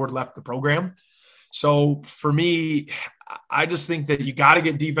since Nick Ward left the program. So for me, I just think that you got to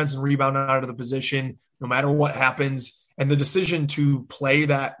get defense and rebound out of the position no matter what happens. And the decision to play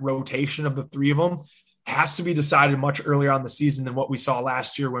that rotation of the 3 of them has to be decided much earlier on the season than what we saw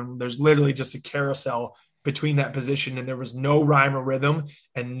last year, when there's literally just a carousel between that position and there was no rhyme or rhythm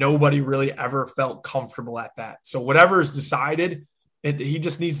and nobody really ever felt comfortable at that. So whatever is decided, he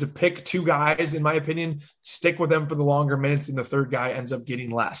just needs to pick 2 guys, in my opinion, stick with them for the longer minutes, and the third guy ends up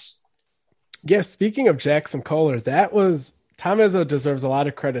getting less. Yeah, speaking of Jackson Kohler, Tom Izzo deserves a lot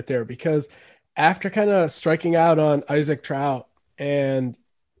of credit there, because after kind of striking out on Isaac Trout and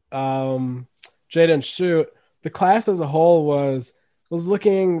Jaden Schutt, the class as a whole was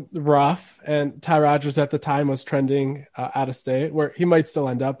looking rough, and Ty Rodgers at the time was trending out of state, where he might still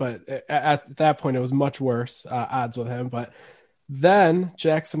end up, but at that point it was much worse odds with him. But then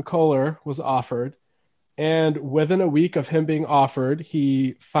Jackson Kohler was offered, and within a week of him being offered,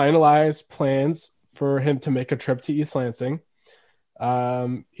 he finalized plans for him to make a trip to East Lansing.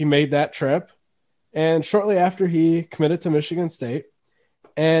 He made that trip, and shortly after he committed to Michigan State.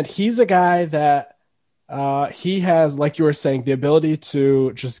 And he's a guy that he has, like you were saying, the ability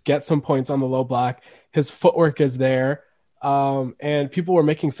to just get some points on the low block. His footwork is there. And people were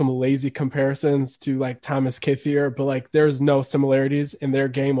making some lazy comparisons to like Thomas Kithier, but like there's no similarities in their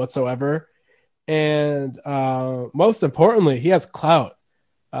game whatsoever. And most importantly, he has clout.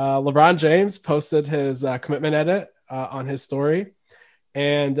 LeBron James posted his commitment edit on his story.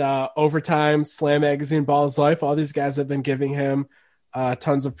 And Overtime, Slam Magazine, Ball is Life, all these guys have been giving him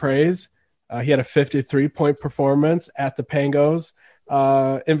tons of praise. He had a 53-point performance at the Pangos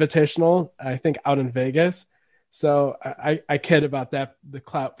Invitational, I think, out in Vegas. So I kid about that, the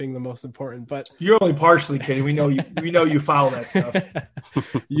clout being the most important. But you're only partially kidding. We know you follow that stuff.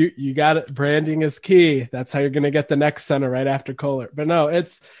 you got it. Branding is key. That's how you're going to get the next center right after Kohler. But no,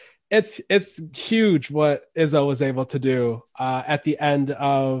 it's huge what Izzo was able to do at the end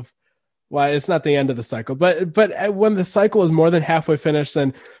of. Well, it's not the end of the cycle, but when the cycle was more than halfway finished,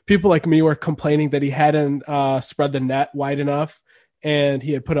 and people like me were complaining that he hadn't spread the net wide enough, and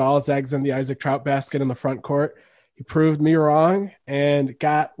he had put all his eggs in the Isaac Trout basket in the front court, he proved me wrong and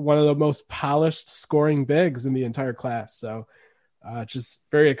got one of the most polished scoring bigs in the entire class. So just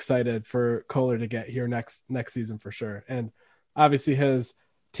very excited for Kohler to get here next season for sure. And obviously his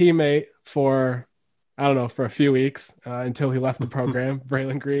teammate for, I don't know, for a few weeks until he left the program,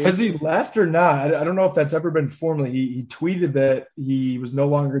 Braylon Green. Has he left or not? I don't know if that's ever been formally. He tweeted that he was no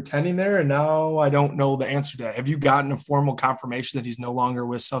longer attending there, and now I don't know the answer to that. Have you gotten a formal confirmation that he's no longer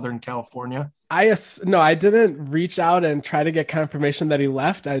with Southern California? No, I didn't reach out and try to get confirmation that he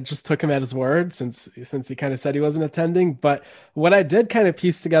left. I just took him at his word since he kind of said he wasn't attending. But what I did kind of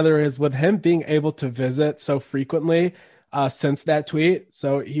piece together is with him being able to visit so frequently since that tweet.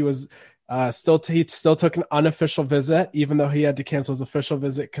 So he was he still took an unofficial visit, even though he had to cancel his official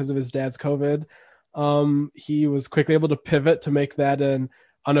visit because of his dad's COVID. He was quickly able to pivot to make that an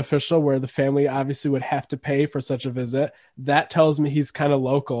unofficial, where the family obviously would have to pay for such a visit. That tells me he's kind of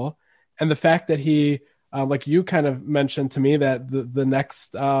local, and the fact that he, like you kind of mentioned to me, that the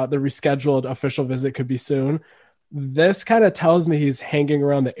next the rescheduled official visit could be soon. This kind of tells me he's hanging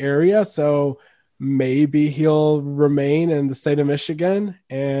around the area, so maybe he'll remain in the state of Michigan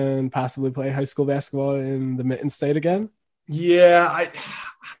and possibly play high school basketball in the Mitten State again. Yeah,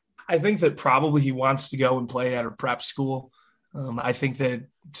 I think that probably he wants to go and play at a prep school. I think that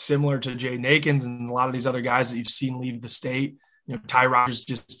similar to Jaden Akins and a lot of these other guys that you've seen leave the state, Ty Rogers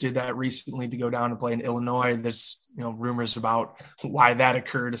just did that recently to go down and play in Illinois. There's rumors about why that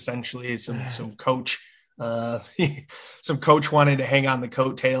occurred. Essentially, some coach some coach wanted to hang on the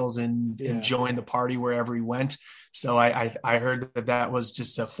coattails and join the party wherever he went. So I heard that was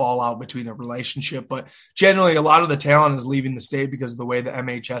just a fallout between the relationship. But generally, a lot of the talent is leaving the state because of the way the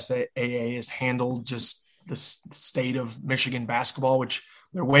MHSAA has handled just the state of Michigan basketball, which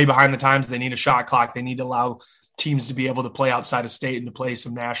they're way behind the times. They need a shot clock. They need to allow teams to be able to play outside of state and to play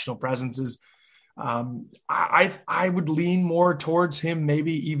some national presences. I would lean more towards him,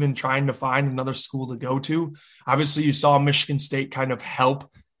 maybe even trying to find another school to go to. Obviously, you saw Michigan State kind of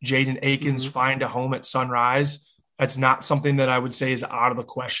help Jaden Akins find a home at Sunrise. That's not something that I would say is out of the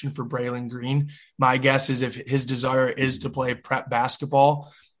question for Braylon Green. My guess is if his desire is to play prep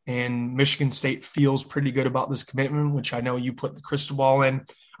basketball and Michigan State feels pretty good about this commitment, which I know you put the crystal ball in,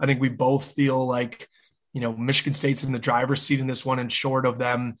 I think we both feel like, Michigan State's in the driver's seat in this one, and short of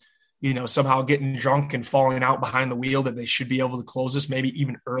them, somehow getting drunk and falling out behind the wheel, that they should be able to close this maybe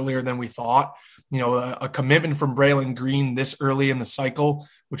even earlier than we thought. A commitment from Braylon Green this early in the cycle,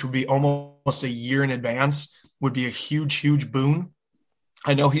 which would be almost a year in advance, would be a huge, huge boon.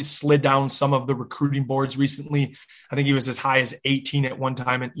 I know he's slid down some of the recruiting boards recently. I think he was as high as 18 at one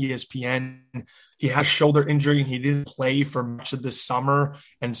time at ESPN. He had a shoulder injury and he didn't play for much of this summer.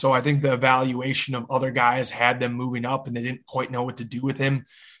 And so I think the evaluation of other guys had them moving up and they didn't quite know what to do with him.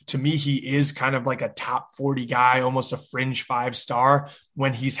 To me, he is kind of like a top 40 guy, almost a fringe 5-star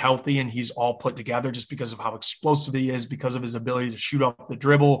when he's healthy and he's all put together, just because of how explosive he is, because of his ability to shoot off the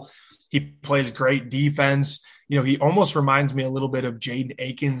dribble. He plays great defense. He almost reminds me a little bit of Jaden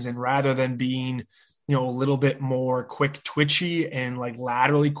Akins, and rather than being, a little bit more quick twitchy and like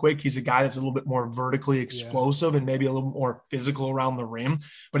laterally quick, he's a guy that's a little bit more vertically explosive and maybe a little more physical around the rim.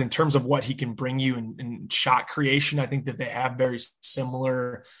 But in terms of what he can bring you in shot creation, I think that they have very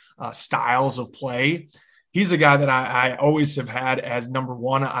similar styles of play. He's a guy that I always have had as number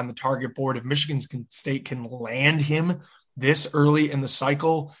one on the target board. If Michigan State can land him this early in the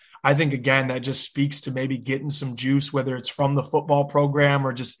cycle, I think, again, that just speaks to maybe getting some juice, whether it's from the football program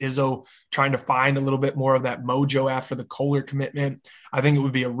or just Izzo trying to find a little bit more of that mojo after the Kohler commitment. I think it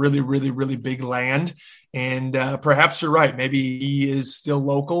would be a really, really, really big land. And perhaps you're right. Maybe he is still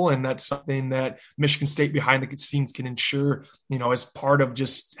local, and that's something that Michigan State behind the scenes can ensure, as part of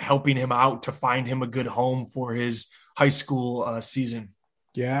just helping him out to find him a good home for his high school season.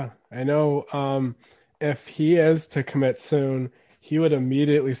 Yeah, I know. If he is to commit soon, he would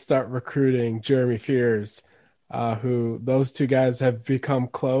immediately start recruiting Jeremy Fears, who those two guys have become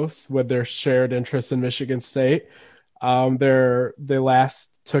close with their shared interest in Michigan State. They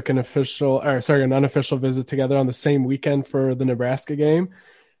last took an unofficial visit together on the same weekend for the Nebraska game.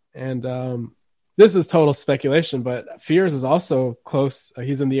 And this is total speculation, but Fears is also close.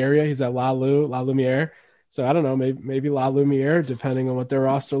 He's in the area. He's at La Lumiere. So I don't know, maybe La Lumiere, depending on what their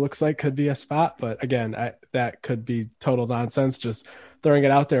roster looks like, could be a spot. But again, that could be total nonsense, just throwing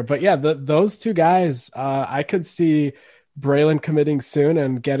it out there. But yeah, those two guys, I could see Braylon committing soon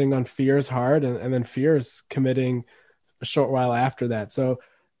and getting on Fears hard, and then Fears committing a short while after that. So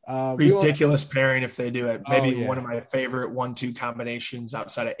ridiculous pairing if they do it. Maybe one of my favorite 1-2 combinations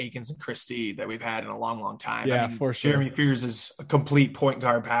outside of Akins and Christie that we've had in a long, long time. Yeah, for sure. Jeremy Fears is a complete point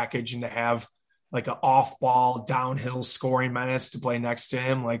guard package, and to have like an off-ball downhill scoring menace to play next to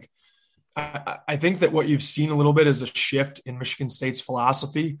him. Like, I think that what you've seen a little bit is a shift in Michigan State's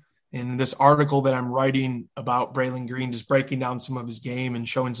philosophy. In this article that I'm writing about Braylon Green, just breaking down some of his game and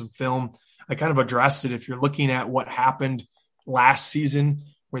showing some film, I kind of addressed it. If you're looking at what happened last season,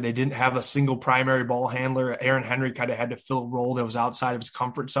 where they didn't have a single primary ball handler, Aaron Henry kind of had to fill a role that was outside of his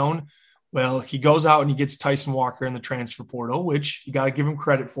comfort zone. Well, he goes out and he gets Tyson Walker in the transfer portal, which you got to give him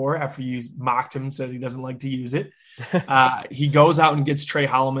credit for after you mocked him and said he doesn't like to use it. He goes out and gets Trey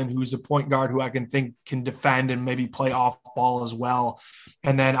Holloman, who's a point guard who I can think can defend and maybe play off ball as well.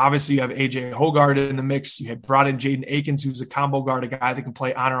 And then obviously you have AJ Hoggard in the mix. You had brought in Jaden Akins, who's a combo guard, a guy that can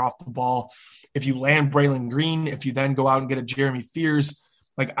play on or off the ball. If you land Braylon Green, if you then go out and get a Jeremy Fears,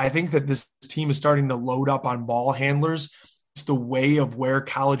 like I think that this team is starting to load up on ball handlers. It's the way of where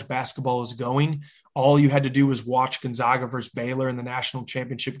college basketball is going. All you had to do was watch Gonzaga versus Baylor in the national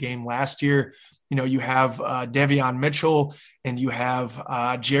championship game last year. You know, you have Davion Mitchell and you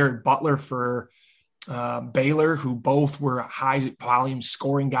have Jared Butler for Baylor, who both were high volume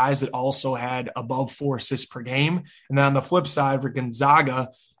scoring guys that also had above 4 assists per game. And then on the flip side for Gonzaga,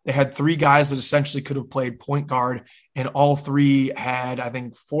 they had 3 guys that essentially could have played point guard, and all 3 had, I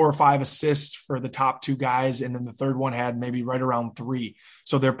think, 4 or 5 assists for the top 2 guys, and then the third one had maybe right around 3.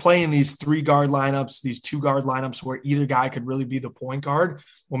 So they're playing these 3 guard lineups, these 2 guard lineups where either guy could really be the point guard.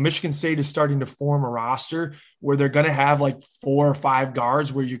 Well, Michigan State is starting to form a roster where they're going to have like 4 or 5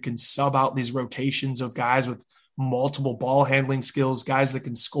 guards where you can sub out these rotations of guys with multiple ball handling skills, guys that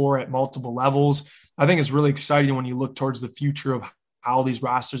can score at multiple levels. I think it's really exciting when you look towards the future of how these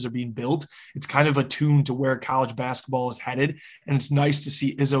rosters are being built. It's kind of attuned to where college basketball is headed. And it's nice to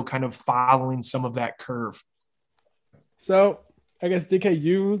see Izzo kind of following some of that curve. So I guess, DK,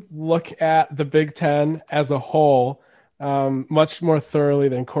 you look at the Big Ten as a whole much more thoroughly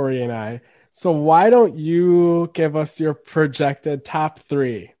than Corey and I. So why don't you give us your projected top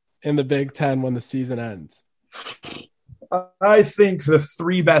 3 in the Big Ten when the season ends? I think the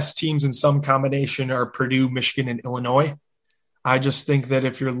 3 best teams in some combination are Purdue, Michigan, and Illinois. I just think that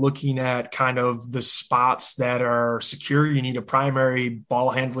if you're looking at kind of the spots that are secure, you need a primary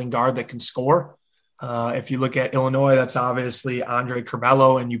ball handling guard that can score. If you look at Illinois, that's obviously Andre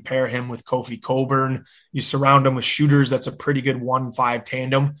Carmelo, and you pair him with Kofi Coburn. You surround him with shooters. That's a pretty good 1-5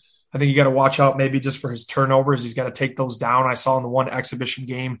 tandem. I think you got to watch out maybe just for his turnovers. He's got to take those down. I saw in the one exhibition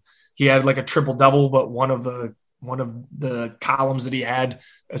game, he had like a triple-double, but one of the columns that he had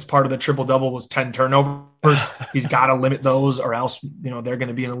as part of the triple-double was 10 turnovers. He's got to limit those, or else, you know, they're going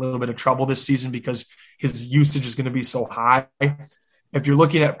to be in a little bit of trouble this season because his usage is going to be so high. If you're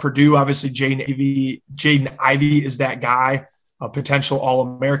looking at Purdue, obviously Jaden Ivey is that guy, a potential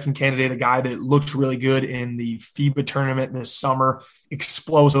All-American candidate, a guy that looked really good in the FIBA tournament this summer,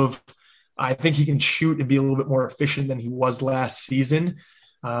 explosive. I think he can shoot and be a little bit more efficient than he was last season.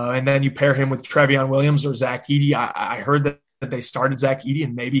 And then you pair him with Trevion Williams or Zach Edey. I heard that they started Zach Edey,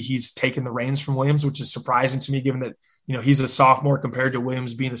 and maybe he's taken the reins from Williams, which is surprising to me given that, you know, he's a sophomore compared to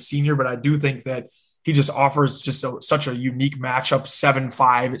Williams being a senior. But I do think that he just offers just such a unique matchup,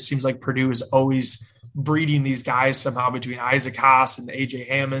 7-5. It seems like Purdue is always breeding these guys somehow between Isaac Haas and AJ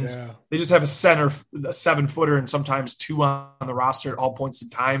Hammonds. Yeah. They just have a 7-footer, and sometimes 2 on the roster at all points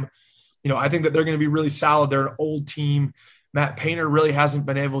in time. You know, I think that they're going to be really solid. They're an old team. Matt Painter really hasn't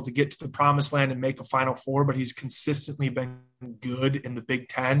been able to get to the promised land and make a Final Four, but he's consistently been good in the Big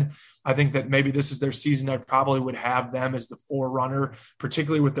Ten. I think that maybe this is their season. I probably would have them as the forerunner,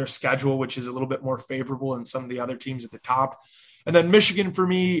 particularly with their schedule, which is a little bit more favorable than some of the other teams at the top. And then Michigan, for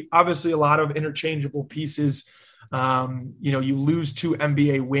me, obviously a lot of interchangeable pieces. You know, you lose 2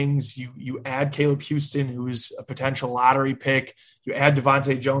 NBA wings. You add Caleb Houston, who is a potential lottery pick. You add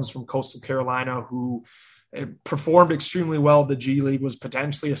Devontae Jones from Coastal Carolina, who performed extremely well at the G League, was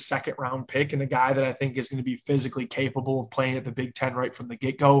potentially a 2nd-round pick, and a guy that I think is going to be physically capable of playing at the Big Ten right from the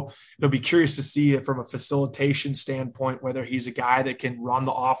get-go. It'll be curious to see it from a facilitation standpoint, whether he's a guy that can run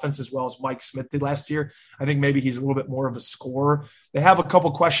the offense as well as Mike Smith did last year. I think maybe he's a little bit more of a scorer. They have a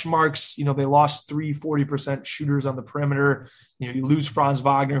couple question marks. You know, they lost 3 40% shooters on the perimeter. You know, you lose Franz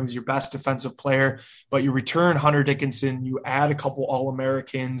Wagner, who's your best defensive player, but you return Hunter Dickinson. You add a couple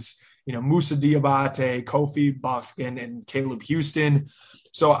All-Americans, you know, Moussa Diabate, Kofi Buffkin, and Caleb Houston.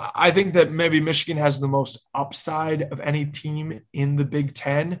 So I think that maybe Michigan has the most upside of any team in the Big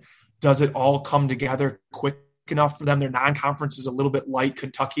Ten. Does it all come together quick enough for them? Their non-conference is a little bit light.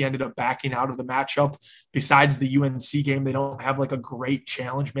 Kentucky ended up backing out of the matchup. Besides the UNC game, they don't have like a great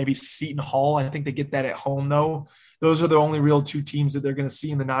challenge. Maybe Seton Hall. I think they get that at home, though. Those are the only real 2 teams that they're going to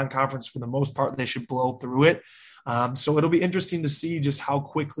see in the non-conference for the most part. They should blow through it. So it'll be interesting to see just how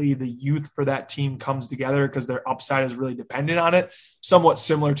quickly the youth for that team comes together, because their upside is really dependent on it, somewhat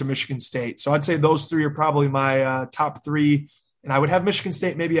similar to Michigan State. So I'd say those 3 are probably my top 3. And I would have Michigan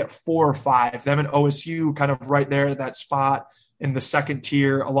State maybe at 4 or 5, them and OSU kind of right there at that spot. in the second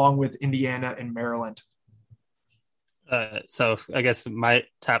tier, along with Indiana and Maryland. So I guess my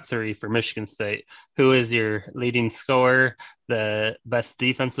top three for Michigan State. Who is your leading scorer, the best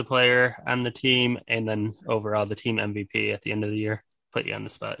defensive player on the team, and then overall the team MVP at the end of the year? Put you on the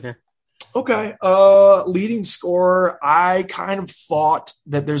spot here. Okay. Leading scorer, I kind of thought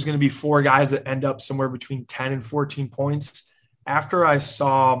that there's going to be four guys that end up somewhere between 10 and 14 points. After I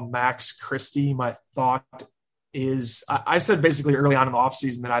saw Max Christie, my thought is I said basically early on in the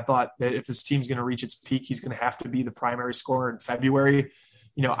offseason that I thought that if this team's going to reach its peak, he's going to have to be the primary scorer in February.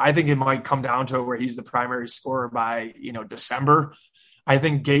 I think it might come down to where he's the primary scorer by, December. I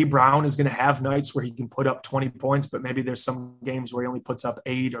think Gabe Brown is going to have nights where he can put up 20 points, but maybe there's some games where he only puts up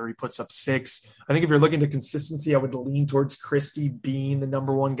 8 or he puts up 6. I think if you're looking to consistency, I would lean towards Christie being the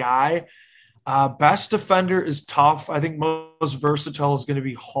number one guy. Best defender is tough. I think most versatile is going to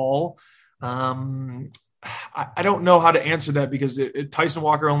be Hall. I don't know how to answer that because Tyson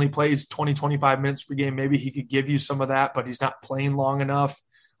Walker only plays 20, 25 minutes per game. Maybe he could give you some of that, but he's not playing long enough.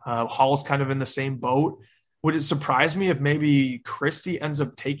 Hall's kind of in the same boat. Would it surprise me if maybe Christie ends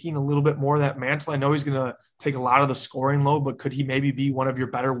up taking a little bit more of that mantle? I know he's going to take a lot of the scoring load, but could he maybe be one of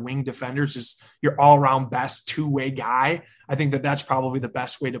your better wing defenders, just your all-around best two-way guy? I think that that's probably the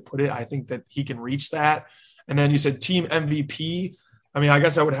best way to put it. I think that he can reach that. And then you said team MVP. I mean, I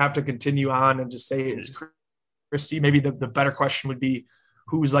guess I would have to continue on and just say it's Christie. Maybe the better question would be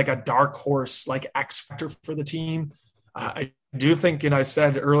who's like a dark horse, like X factor for the team. I do think, and I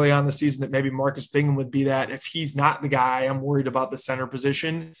said early on the season that maybe Marcus Bingham would be that. If he's not the guy, I'm worried about the center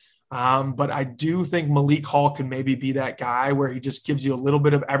position. But I do think Malik Hall can maybe be that guy where he just gives you a little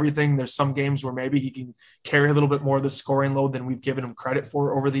bit of everything. There's some games where maybe he can carry a little bit more of the scoring load than we've given him credit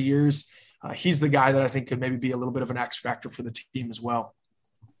for over the years. He's the guy that I think could maybe be a little bit of an X factor for the team as well.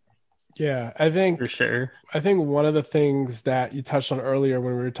 Yeah, I think For sure. I think one of the things that you touched on earlier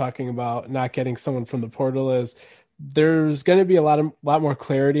when we were talking about not getting someone from the portal is there's going to be a lot more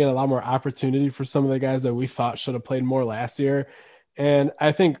clarity and a lot more opportunity for some of the guys that we thought should have played more last year. And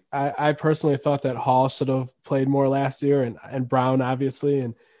I think I personally thought that Hall should have played more last year and Brown, obviously,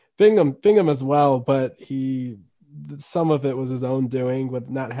 and Bingham as well. But some of it was his own doing with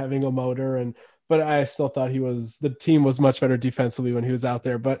not having a motor. But I still thought the team was much better defensively when he was out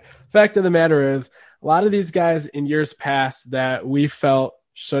there. But fact of the matter is a lot of these guys in years past that we felt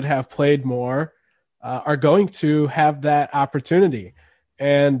should have played more are going to have that opportunity,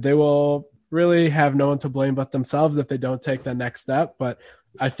 and they will really have no one to blame but themselves if they don't take the next step. But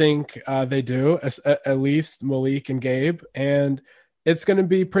I think they do, at least Malik and Gabe, and it's going to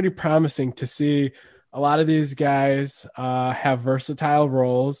be pretty promising to see a lot of these guys have versatile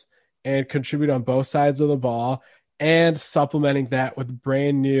roles and contribute on both sides of the ball, and supplementing that with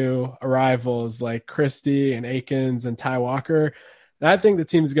brand new arrivals like Christie and Akins and Ty Walker. And I think the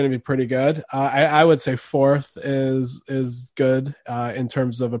team is going to be pretty good. I would say fourth is good in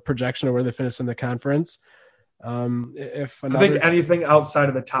terms of a projection of where they finish in the conference. I think anything outside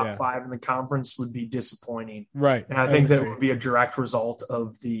of the top 5 in the conference would be disappointing. Right. And I think that would be a direct result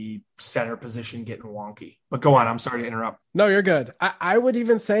of the center position getting wonky. But go on. I'm sorry to interrupt. No, you're good. I would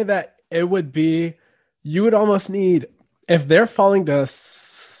even say that it would be, you would almost need, if they're falling to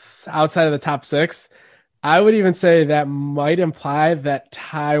outside of the top 6, I would even say that might imply that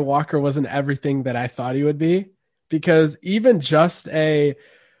Ty Walker wasn't everything that I thought he would be, because even just a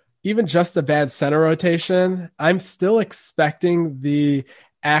bad center rotation, I'm still expecting the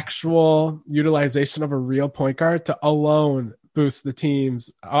actual utilization of a real point guard to alone boost the team's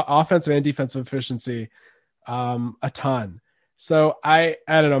offensive and defensive efficiency a ton. So I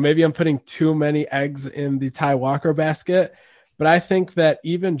don't know, maybe I'm putting too many eggs in the Ty Walker basket, but I think that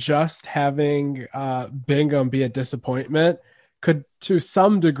even just having Bingham be a disappointment could, to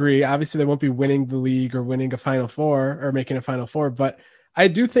some degree, obviously they won't be winning the league or winning a Final Four or making a Final Four, but I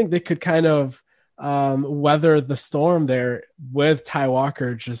do think they could kind of weather the storm there with Ty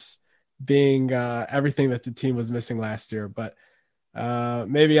Walker just being everything that the team was missing last year. But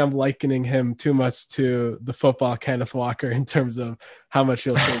maybe I'm likening him too much to the football Kenneth Walker in terms of how much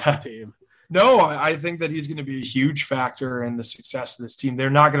he'll change the team. No, I think that he's going to be a huge factor in the success of this team. They're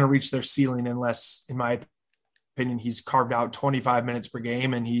not going to reach their ceiling unless, in my opinion, he's carved out 25 minutes per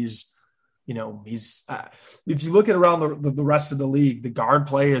game. And he's if you look at around the rest of the league, the guard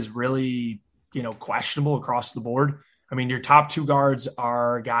play is really, questionable across the board. I mean, your top 2 guards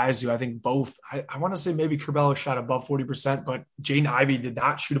are guys who I think both, I want to say maybe Curbelo shot above 40%, but Jaden Ivey did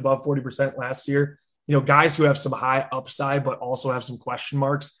not shoot above 40% last year. Guys who have some high upside, but also have some question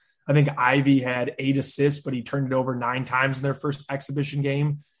marks. I think Ivy had 8 assists, but he turned it over 9 times in their first exhibition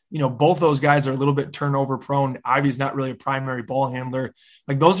game. both those guys are a little bit turnover prone. Ivy's not really a primary ball handler.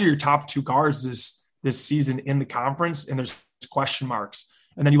 Like those are your top two guards this season in the conference, and there's question marks.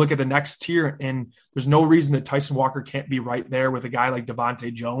 And then you look at the next tier, and there's no reason that Tyson Walker can't be right there with a guy like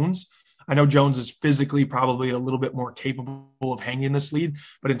Devontae Jones. I know Jones is physically probably a little bit more capable of hanging this lead,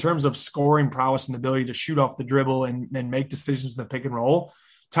 but in terms of scoring prowess and the ability to shoot off the dribble and make decisions in the pick and roll,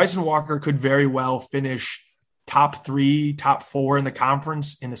 Tyson Walker could very well finish top 3, top 4 in the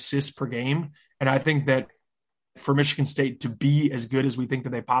conference in assists per game. And I think that for Michigan State to be as good as we think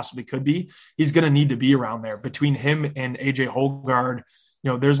that they possibly could be, he's going to need to be around there. Between him and AJ Holgard,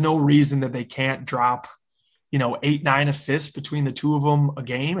 there's no reason that they can't drop 8-9 assists between the two of them a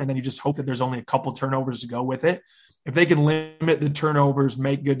game. And then you just hope that there's only a couple turnovers to go with it. If they can limit the turnovers,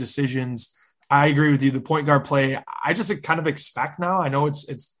 make good decisions, I agree with you. The point guard play, I just kind of expect now. I know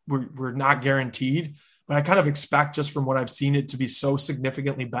we're not guaranteed, but I kind of expect just from what I've seen it to be so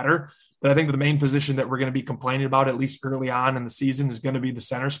significantly better that I think the main position that we're going to be complaining about, at least early on in the season, is going to be the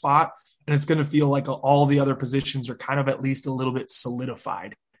center spot. And it's going to feel like all the other positions are kind of at least a little bit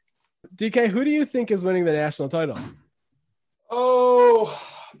solidified. DK, who do you think is winning the national title? Oh,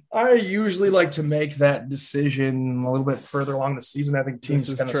 I usually like to make that decision a little bit further along the season. I think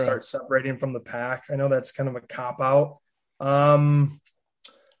teams kind of start separating from the pack. I know that's kind of a cop-out. I'm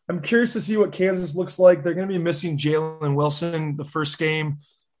curious to see what Kansas looks like. They're going to be missing Jalen Wilson the first game.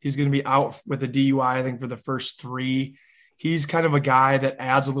 He's going to be out with a DUI, I think, for the first 3. He's kind of a guy that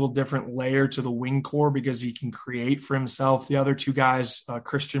adds a little different layer to the wing core because he can create for himself. The other 2 guys,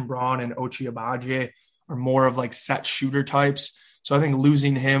 Christian Braun and Ochai Agbaji, are more of like set shooter types. So I think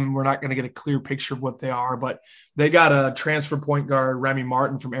losing him, we're not going to get a clear picture of what they are, but they got a transfer point guard, Remy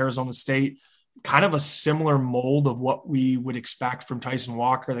Martin from Arizona State, kind of a similar mold of what we would expect from Tyson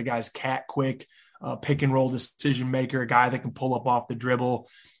Walker. The guy's cat quick, pick and roll decision maker, a guy that can pull up off the dribble.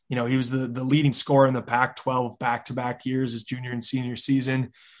 He was the leading scorer in the Pac-12 back-to-back years, his junior and senior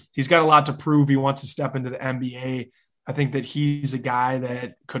season. He's got a lot to prove. He wants to step into the NBA. I think that he's a guy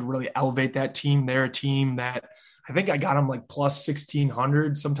that could really elevate that team. They're a team that I think I got him like plus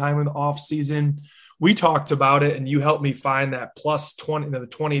 1,600 sometime in the offseason. We talked about it, and you helped me find that plus 20, the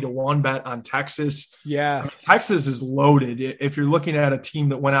 20-1 bet on Texas. Yeah. Texas is loaded. If you're looking at a team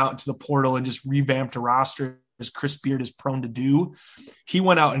that went out into the portal and just revamped a roster, as Chris Beard is prone to do, he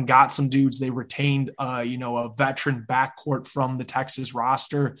went out and got some dudes. They retained, a veteran backcourt from the Texas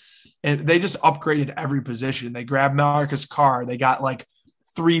roster, and they just upgraded every position. They grabbed Marcus Carr. They got like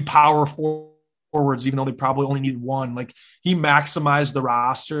 3 power forwards, even though they probably only needed 1. Like he maximized the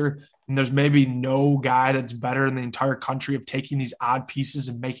roster, and there's maybe no guy that's better in the entire country of taking these odd pieces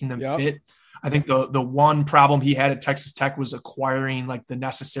and making them fit. I think the one problem he had at Texas Tech was acquiring like the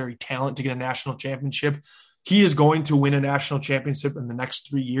necessary talent to get a national championship. He is going to win a national championship in the next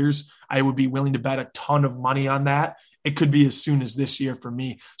 3 years. I would be willing to bet a ton of money on that. It could be as soon as this year for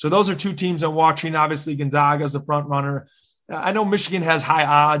me. So those are 2 teams I'm watching. Obviously, Gonzaga is the front runner. I know Michigan has high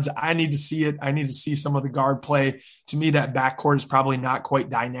odds. I need to see it. I need to see some of the guard play. To me, that backcourt is probably not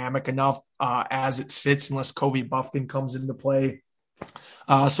quite dynamic enough as it sits unless Kobe Buffkin comes into play.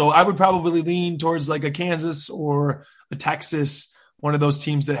 So I would probably lean towards like a Kansas or a Texas, one of those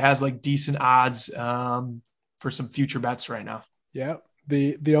teams that has like decent odds for some future bets right now. Yeah.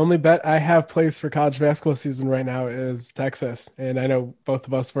 The only bet I have placed for college basketball season right now is Texas. And I know both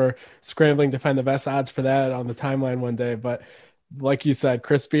of us were scrambling to find the best odds for that on the timeline one day. But like you said,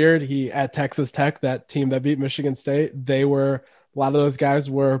 Chris Beard, he at Texas Tech, that team that beat Michigan State, a lot of those guys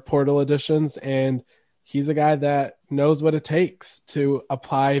were portal additions, and he's a guy that knows what it takes to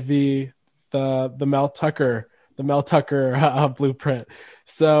apply the Mel Tucker blueprint.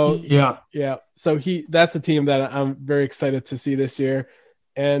 So yeah. So that's a team that I'm very excited to see this year.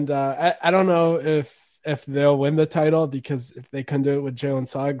 And I don't know if they'll win the title, because if they can do it with Jalen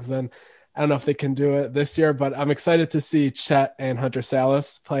Suggs, then I don't know if they can do it this year, but I'm excited to see Chet and Hunter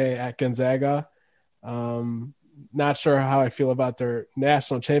Salas play at Gonzaga. Not sure how I feel about their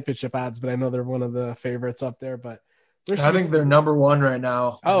national championship odds, but I know they're one of the favorites up there, but I think they're number 1 right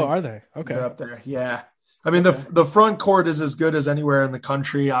now. Oh, are they? Okay. They're up there. Yeah. I mean, the front court is as good as anywhere in the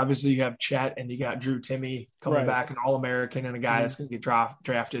country. Obviously, you have Chet and you got Drew Timme coming back, an All-American, and a guy that's going to get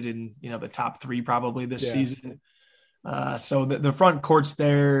drafted in the top 3 probably this season. So the front court's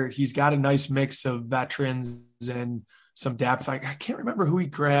there. He's got a nice mix of veterans and some depth. I can't remember who he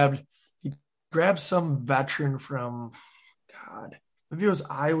grabbed. He grabbed some veteran from, maybe it was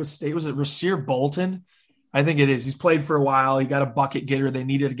Iowa State. Was it Rasir Bolton? I think it is. He's played for a while. He got a bucket getter. They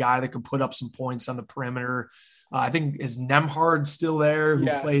needed a guy that could put up some points on the perimeter. I think is Nemhard still there, who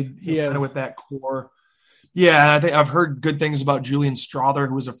played kind of with that core. Yeah, I think I've heard good things about Julian Strother,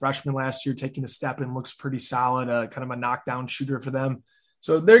 who was a freshman last year, taking a step and looks pretty solid, kind of a knockdown shooter for them.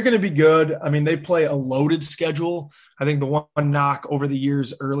 So they're going to be good. I mean, they play a loaded schedule. I think the one knock over the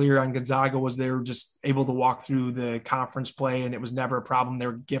years earlier on Gonzaga was they were just able to walk through the conference play, and it was never a problem. They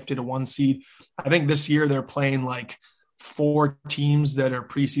were gifted a 1 seed. I think this year they're playing like 4 teams that are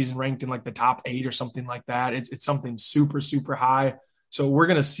preseason ranked in like the top 8 or something like that. It's something super, super high. So we're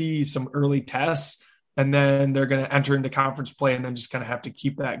going to see some early tests, and then they're going to enter into conference play and then just kind of have to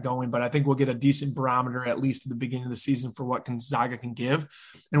keep that going. But I think we'll get a decent barometer, at least at the beginning of the season, for what Gonzaga can give.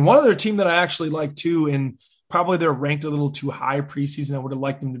 And one other team that I actually like too, and probably they're ranked a little too high preseason, I would have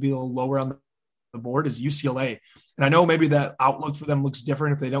liked them to be a little lower on the board, is UCLA. And I know maybe that outlook for them looks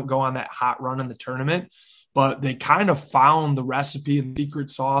different if they don't go on that hot run in the tournament, but they kind of found the recipe and the secret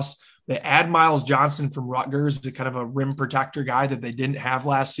sauce. They add Miles Johnson from Rutgers, the kind of a rim protector guy that they didn't have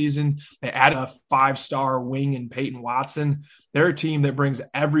last season. They add a 5-star wing in Peyton Watson. They're a team that brings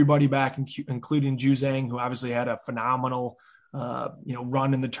everybody back, including Ju Zhang, who obviously had a phenomenal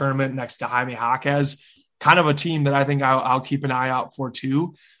run in the tournament next to Jaime Jaquez. Kind of a team that I think I'll keep an eye out for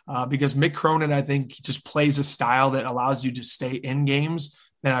too, because Mick Cronin, I think, just plays a style that allows you to stay in games.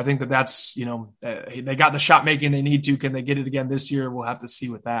 And I think that's, they got the shot making they need to. Can they get it again this year? We'll have to see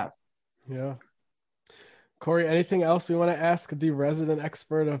with that. Yeah. Corey, anything else you want to ask the resident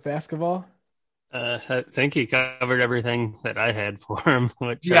expert of basketball? I think he covered everything that I had for him,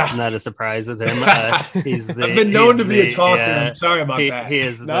 which is not a surprise with him. I've been known to be a talker. I'm sorry about that. He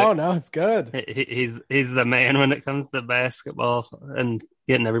is no, it's good. He's the man when it comes to basketball and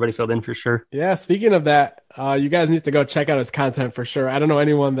getting everybody filled in for sure. Yeah, speaking of that, you guys need to go check out his content for sure. I don't know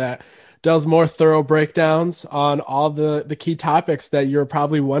anyone that does more thorough breakdowns on all the key topics that you're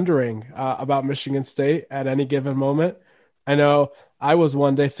probably wondering about Michigan State at any given moment. I know I was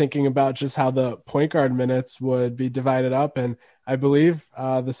one day thinking about just how the point guard minutes would be divided up. And I believe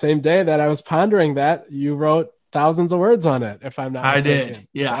the same day that I was pondering that, you wrote thousands of words on it, if I'm not mistaken. I did.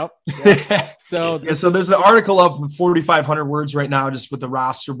 Yeah. Yep. So there's an article up with 4,500 words right now, just with the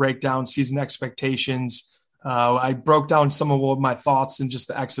roster breakdown, season expectations. I broke down some of my thoughts in just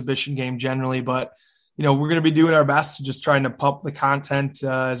the exhibition game generally, but we're going to be doing our best to just trying to pump the content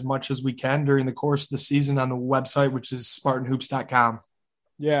as much as we can during the course of the season on the website, which is spartanhoops.com.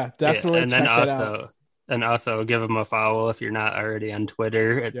 Yeah, definitely. Yeah, and then also give them a follow if you're not already on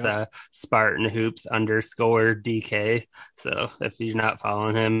Twitter. It's Spartan Hoops _DK. So if you're not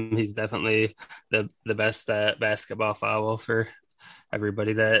following him, he's definitely the best basketball follow for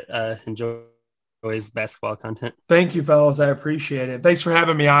everybody that enjoys basketball content. Thank you, fellas. I appreciate it. Thanks for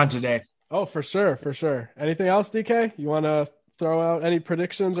having me on today. Oh, for sure. For sure. Anything else, DK? You want to throw out any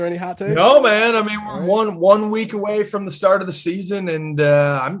predictions or any hot takes? No, man. I mean, we're one week away from the start of the season, and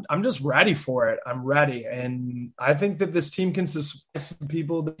I'm just ready for it. I'm ready. And I think that this team can surprise some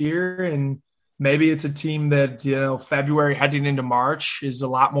people this year, and maybe it's a team that, February heading into March is a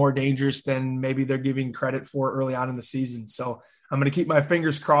lot more dangerous than maybe they're giving credit for early on in the season. So I'm going to keep my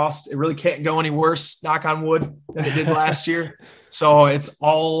fingers crossed. It really can't go any worse, knock on wood, than it did last year. So it's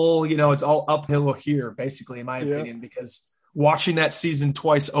all uphill here, basically, in my opinion, because watching that season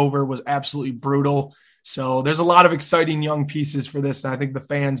twice over was absolutely brutal. So there's a lot of exciting young pieces for this. And I think the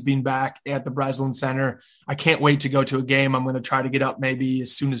fans being back at the Breslin Center, I can't wait to go to a game. I'm going to try to get up maybe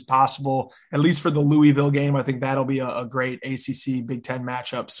as soon as possible, at least for the Louisville game. I think that'll be a great ACC Big Ten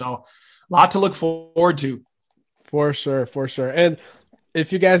matchup. So a lot to look forward to. For sure. And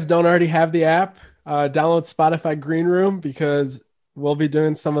if you guys don't already have the app, download Spotify Green Room, because we'll be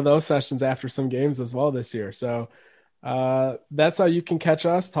doing some of those sessions after some games as well this year. So that's how you can catch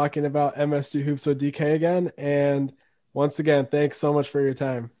us talking about MSU Hoops with DK again. And once again, thanks so much for your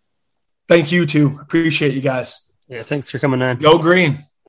time. Thank you too. Appreciate you guys. Yeah, thanks for coming on. Go Green.